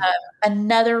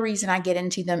 Another reason I get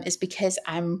into them is because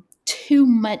I'm too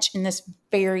much in this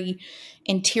very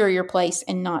interior place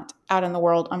and not out in the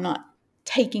world. I'm not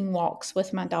taking walks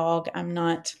with my dog. I'm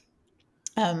not,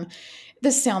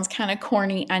 this sounds kind of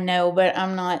corny, I know, but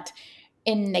I'm not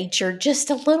in nature just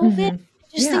a little bit.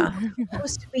 Just think I'm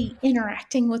supposed to be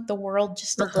interacting with the world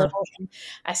just a little. And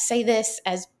I say this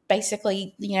as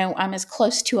basically, I'm as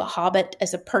close to a hobbit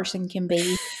as a person can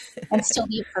be and still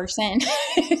be a person.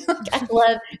 I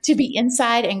love to be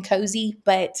inside and cozy,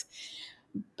 but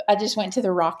I just went to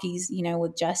the Rockies,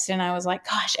 with Justin. I was like,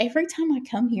 gosh, every time I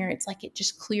come here, it's like it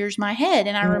just clears my head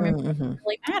and I remember what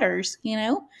really matters,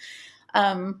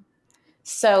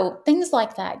 So things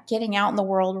like that, getting out in the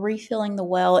world, refilling the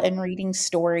well, and reading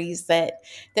stories that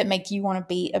make you want to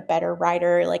be a better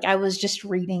writer. Like, I was just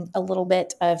reading a little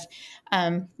bit of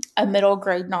a middle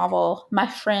grade novel. My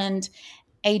friend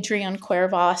Adrienne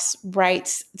Cuervas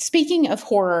writes, speaking of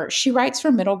horror, she writes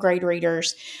for middle grade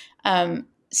readers.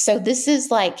 So this is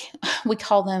like, we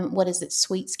call them, what is it?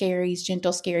 Sweet scaries,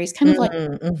 gentle scaries, kind of like,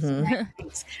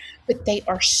 but they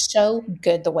are so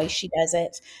good the way she does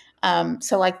it.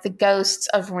 So like The Ghosts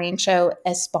of Rancho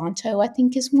Espanto, I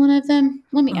think is one of them.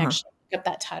 Let me actually look up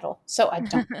that title so I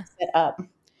don't mess it up.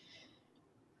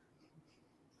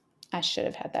 I should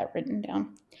have had that written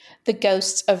down. The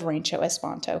Ghosts of Rancho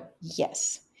Espanto.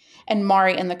 Yes. And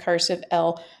Mari and the Curse of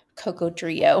El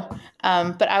Cocodrillo.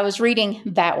 But I was reading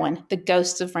that one, The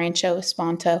Ghosts of Rancho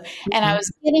Espanto, and I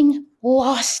was getting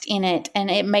lost in it,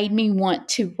 and it made me want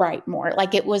to write more.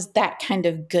 Like, it was that kind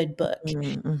of good book.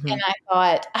 And I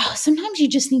thought, oh, sometimes you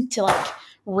just need to like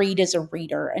read as a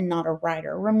reader and not a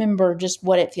writer. Remember just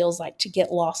what it feels like to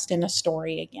get lost in a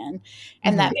story again.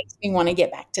 And that makes me want to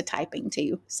get back to typing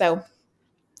too. So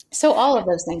all of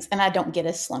those things, and I don't get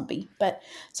as slumpy. But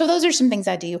so those are some things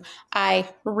I do. I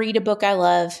read a book I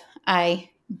love. I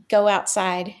go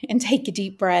outside and take a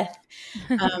deep breath.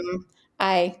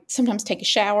 I sometimes take a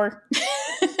shower.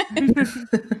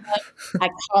 I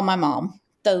call my mom.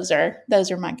 Those are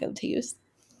my go-tos.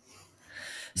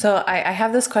 So I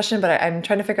have this question, but I'm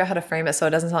trying to figure out how to frame it so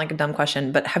it doesn't sound like a dumb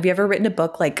question. But have you ever written a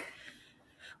book like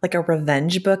a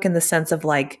revenge book, in the sense of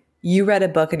like, you read a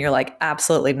book and you're like,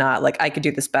 absolutely not, like I could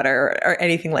do this better, or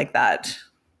anything like that?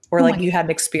 Or like you had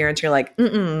an experience, you're like,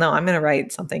 no, I'm going to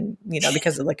write something,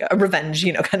 because of like a revenge,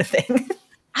 kind of thing.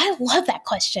 I love that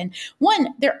question. One,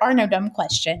 there are no dumb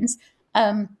questions.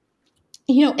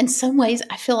 In some ways,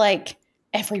 I feel like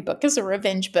every book is a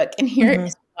revenge book. And here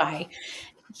is why.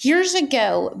 Years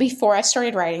ago, before I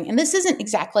started writing, and this isn't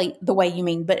exactly the way you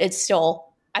mean, but it's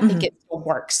still, I think it still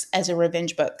works as a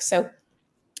revenge book. So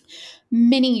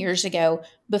many years ago,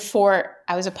 before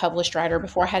I was a published writer,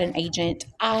 before I had an agent,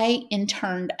 I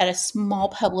interned at a small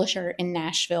publisher in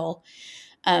Nashville,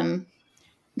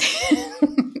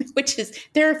 which is,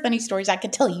 there are funny stories I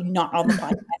could tell you, not on the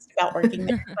podcast, about working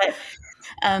there.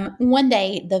 But one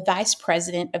day, the vice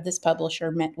president of this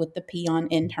publisher met with the peon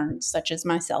interns, such as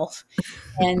myself.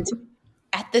 And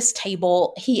at this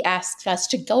table, he asked us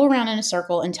to go around in a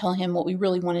circle and tell him what we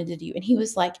really wanted to do. And he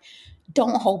was like,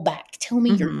 don't hold back. Tell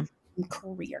me your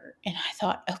career. And I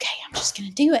thought, okay, I'm just going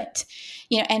to do it.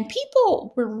 And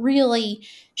people were really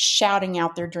shouting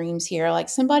out their dreams here. Like,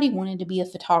 somebody wanted to be a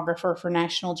photographer for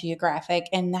National Geographic,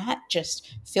 and that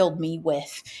just filled me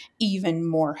with even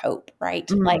more hope, right?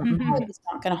 Like, I was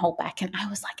not going to hold back. And I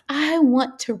was like, I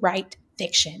want to write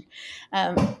fiction.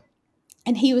 And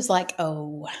he was like,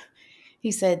 oh,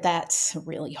 he said, that's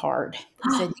really hard.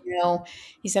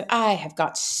 He said, I have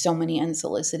got so many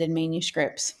unsolicited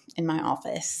manuscripts in my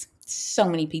office. So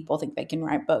many people think they can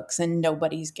write books and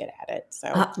nobody's good at it.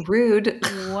 So rude.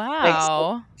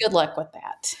 Wow. Good luck with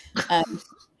that. And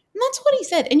that's what he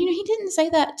said. And, he didn't say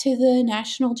that to the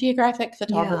National Geographic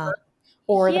photographer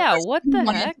or the Yeah, person what who the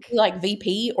wanted to heck? be like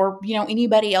VP or,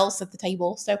 anybody else at the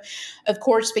table. So, of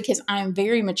course, because I'm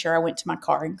very mature, I went to my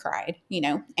car and cried,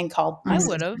 and called my I Mm-hmm.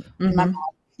 would sister have. and my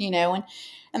mom,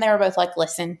 and they were both like,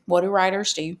 listen, what do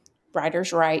writers do?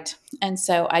 Writers write. And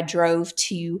so I drove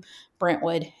to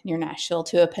Brentwood near Nashville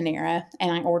to a Panera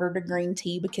and I ordered a green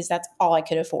tea because that's all I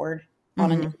could afford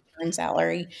on an intern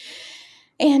salary.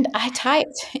 And I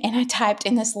typed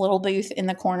in this little booth in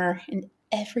the corner. And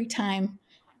every time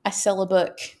I sell a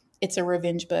book, it's a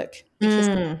revenge book because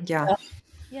Yeah.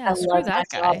 Yeah, I screw love my that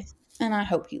job. guy. And I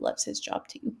hope he loves his job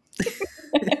too.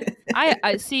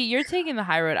 I see you're taking the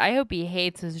high road. I hope he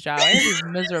hates his job. I hope he's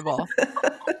miserable.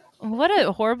 What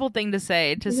a horrible thing to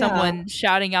say to Yeah. someone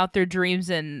shouting out their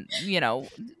dreams and, I mean,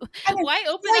 why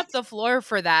open like, up the floor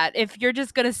for that if you're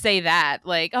just going to say that?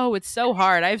 Like, oh, it's so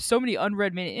hard. I have so many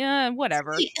unread minutes. Yeah,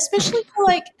 whatever. especially for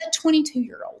like a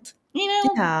 22-year-old,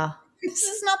 Yeah. this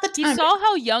is not the He time. saw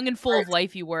how young and full of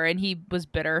life you were and he was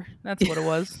bitter. That's what it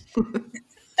was.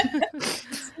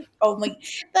 Only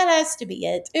that has to be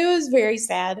it. It was very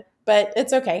sad, but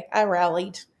it's okay. I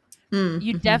rallied.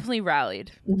 You definitely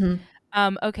rallied.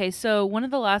 Okay, so one of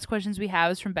the last questions we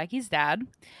have is from Becky's dad.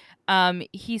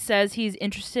 He says he's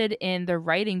interested in the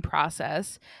writing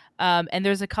process. And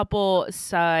there's a couple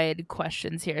side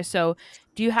questions here. So,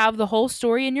 do you have the whole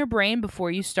story in your brain before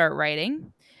you start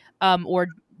writing? Or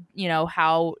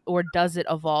how or does it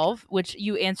evolve? Which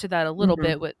you answered that a little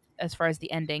bit with as far as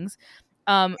the endings.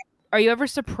 Um, are you ever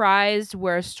surprised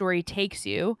where a story takes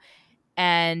you?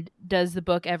 And does the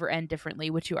book ever end differently?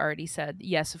 Which you already said.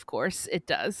 Yes, of course, it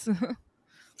does.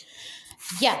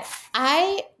 Yeah,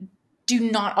 I do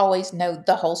not always know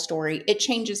the whole story. It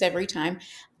changes every time.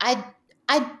 I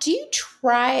I do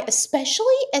try, especially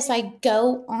as I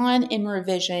go on in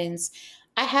revisions.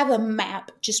 I have a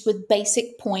map just with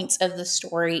basic points of the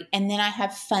story, and then I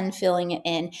have fun filling it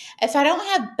in. If I don't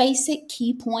have basic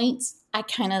key points, I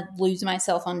kind of lose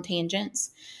myself on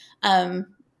tangents.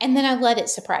 And then I let it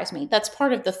surprise me. That's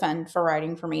part of the fun for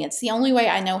writing for me. It's the only way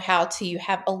I know how to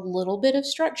have a little bit of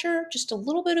structure, just a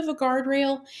little bit of a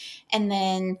guardrail, and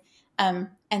then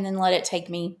let it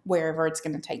take me wherever it's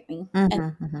going to take me. And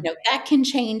that can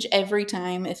change every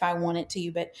time if I want it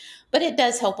to, but it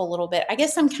does help a little bit. I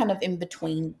guess I'm kind of in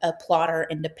between a plotter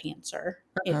and a pantser,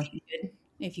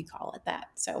 if you call it that.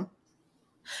 So,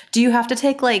 Do you have to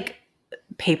take like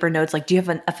paper notes? Like, do you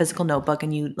have a physical notebook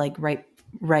and you like write,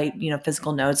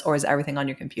 physical notes, or is everything on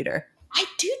your computer? I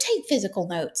do take physical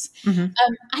notes.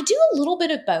 I do a little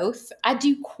bit of both. I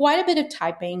do quite a bit of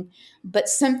typing, but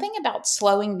something about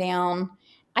slowing down,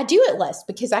 I do it less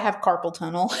because I have carpal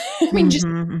tunnel. I mean, just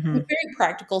from a very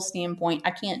practical standpoint,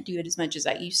 I can't do it as much as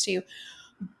I used to.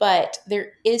 But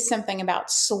there is something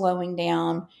about slowing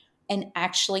down and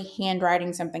actually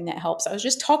handwriting something that helps. I was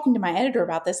just talking to my editor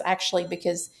about this actually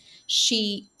because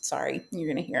sorry,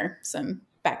 you're going to hear some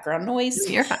background noise.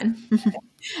 You're fine.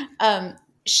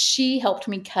 She helped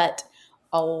me cut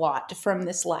a lot from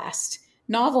this last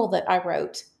novel that I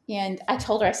wrote. And I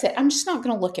told her, I said, I'm just not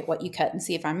going to look at what you cut and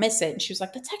see if I miss it. And she was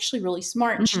like, that's actually really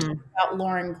smart. And she talked about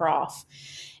Lauren Groff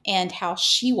and how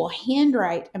she will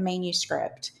handwrite a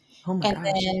manuscript. Oh my gosh.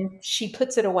 Then she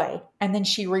puts it away and then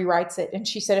she rewrites it. And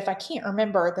she said, if I can't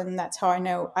remember, then that's how I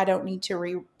know I don't need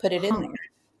to put it in there.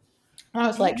 And I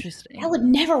was like, that would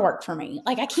never work for me.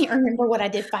 Like, I can't remember what I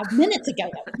did 5 minutes ago.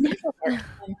 That would never work.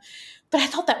 But I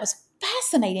thought that was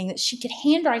fascinating that she could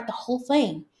handwrite the whole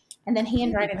thing and then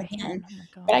handwrite it again.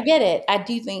 But I get it. I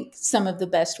do think some of the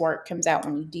best work comes out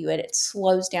when you do it. It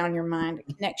slows down your mind.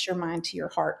 It connects your mind to your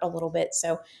heart a little bit.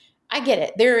 So I get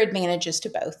it. There are advantages to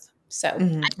both. So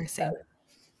I see.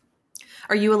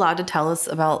 Are you allowed to tell us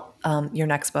about your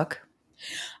next book?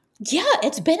 Yeah,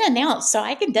 it's been announced, so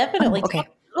I can definitely talk a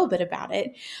little bit about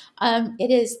it.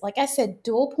 It is, like I said,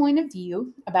 dual point of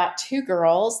view about two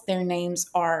girls. Their names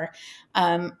are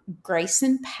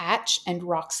Grayson Patch and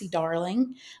Roxy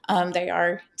Darling. They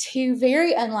are two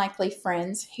very unlikely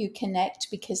friends who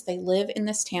connect because they live in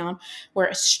this town where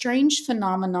a strange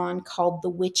phenomenon called the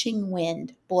witching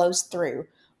wind blows through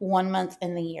 1 month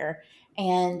in the year.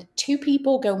 And two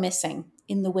people go missing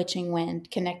in the witching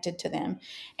wind connected to them,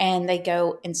 and they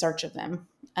go in search of them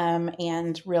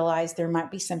and realize there might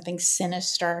be something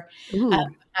sinister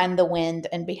behind the wind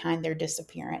and behind their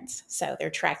disappearance. So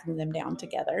they're tracking them down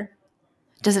together.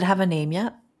 Does it have a name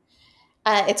yet?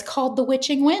 It's called The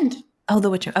Witching Wind. Oh,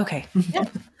 The Witching. Okay. Yeah.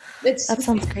 That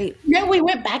sounds great. No, we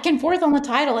went back and forth on the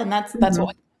title, and that's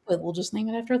what we'll just name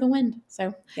it after the wind.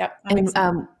 So, yep.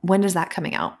 And when is that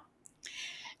coming out?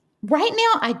 Right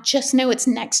now, I just know it's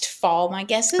next fall. My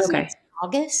guess is next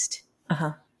August.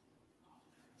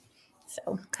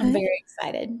 So I'm very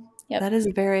excited. Yep. That is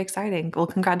very exciting. Well,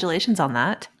 congratulations on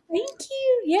that. Thank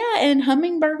you. Yeah, and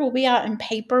Hummingbird will be out in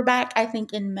paperback, I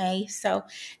think, in May. So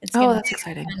it's going to that's be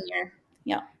exciting. a fun year.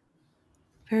 Yep.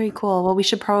 Very cool. Well, we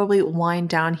should probably wind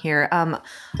down here.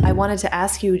 I wanted to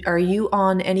ask you, are you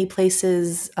on any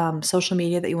places, social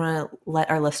media that you want to let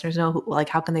our listeners know? Like,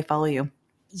 how can they follow you?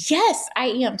 Yes, I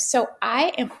am. So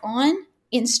I am on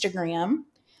Instagram,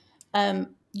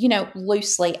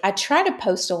 loosely. I try to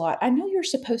post a lot. I know you're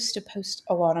supposed to post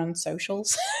a lot on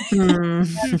socials.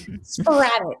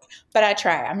 Sporadic, but I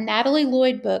try. I'm Natalie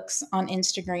Lloyd Books on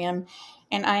Instagram,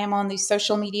 and I am on the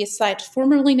social media site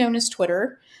formerly known as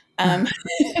Twitter.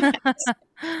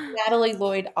 Natalie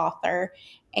Lloyd Author.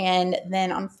 And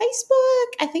then on Facebook,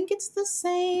 I think it's the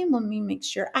same. Let me make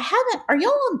sure. I haven't. Are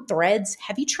y'all on Threads?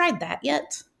 Have you tried that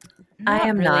yet? I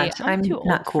am really. not. I'm too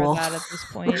not old cool for that at this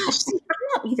point. I'm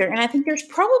not either. And I think there's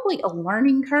probably a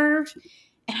learning curve.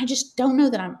 And I just don't know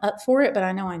that I'm up for it, but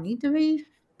I know I need to be.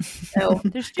 So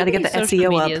There's got to get the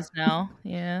SEO up now.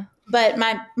 Yeah. But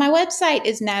my website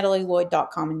is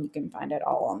natalielloyd.com, and you can find it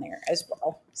all on there as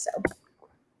well. So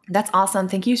that's awesome.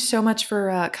 Thank you so much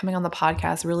for coming on the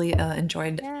podcast. Really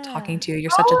enjoyed talking to you.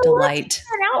 You're such a delight.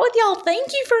 Out with y'all.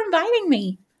 Thank you for inviting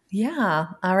me. Yeah.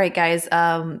 All right, guys.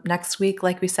 Next week,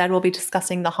 like we said, we'll be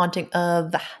discussing The Haunting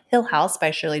of the Hill House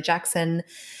by Shirley Jackson.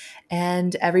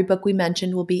 And every book we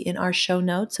mentioned will be in our show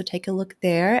notes. So take a look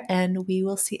there, and we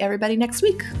will see everybody next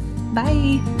week.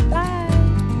 Bye. Bye.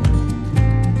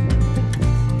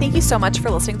 Thank you so much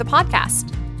for listening to the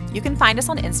podcast. You can find us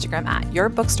on Instagram at Your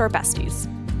Bookstore Besties.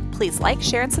 Please like,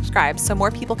 share, and subscribe so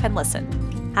more people can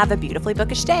listen. Have a beautifully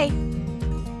bookish day.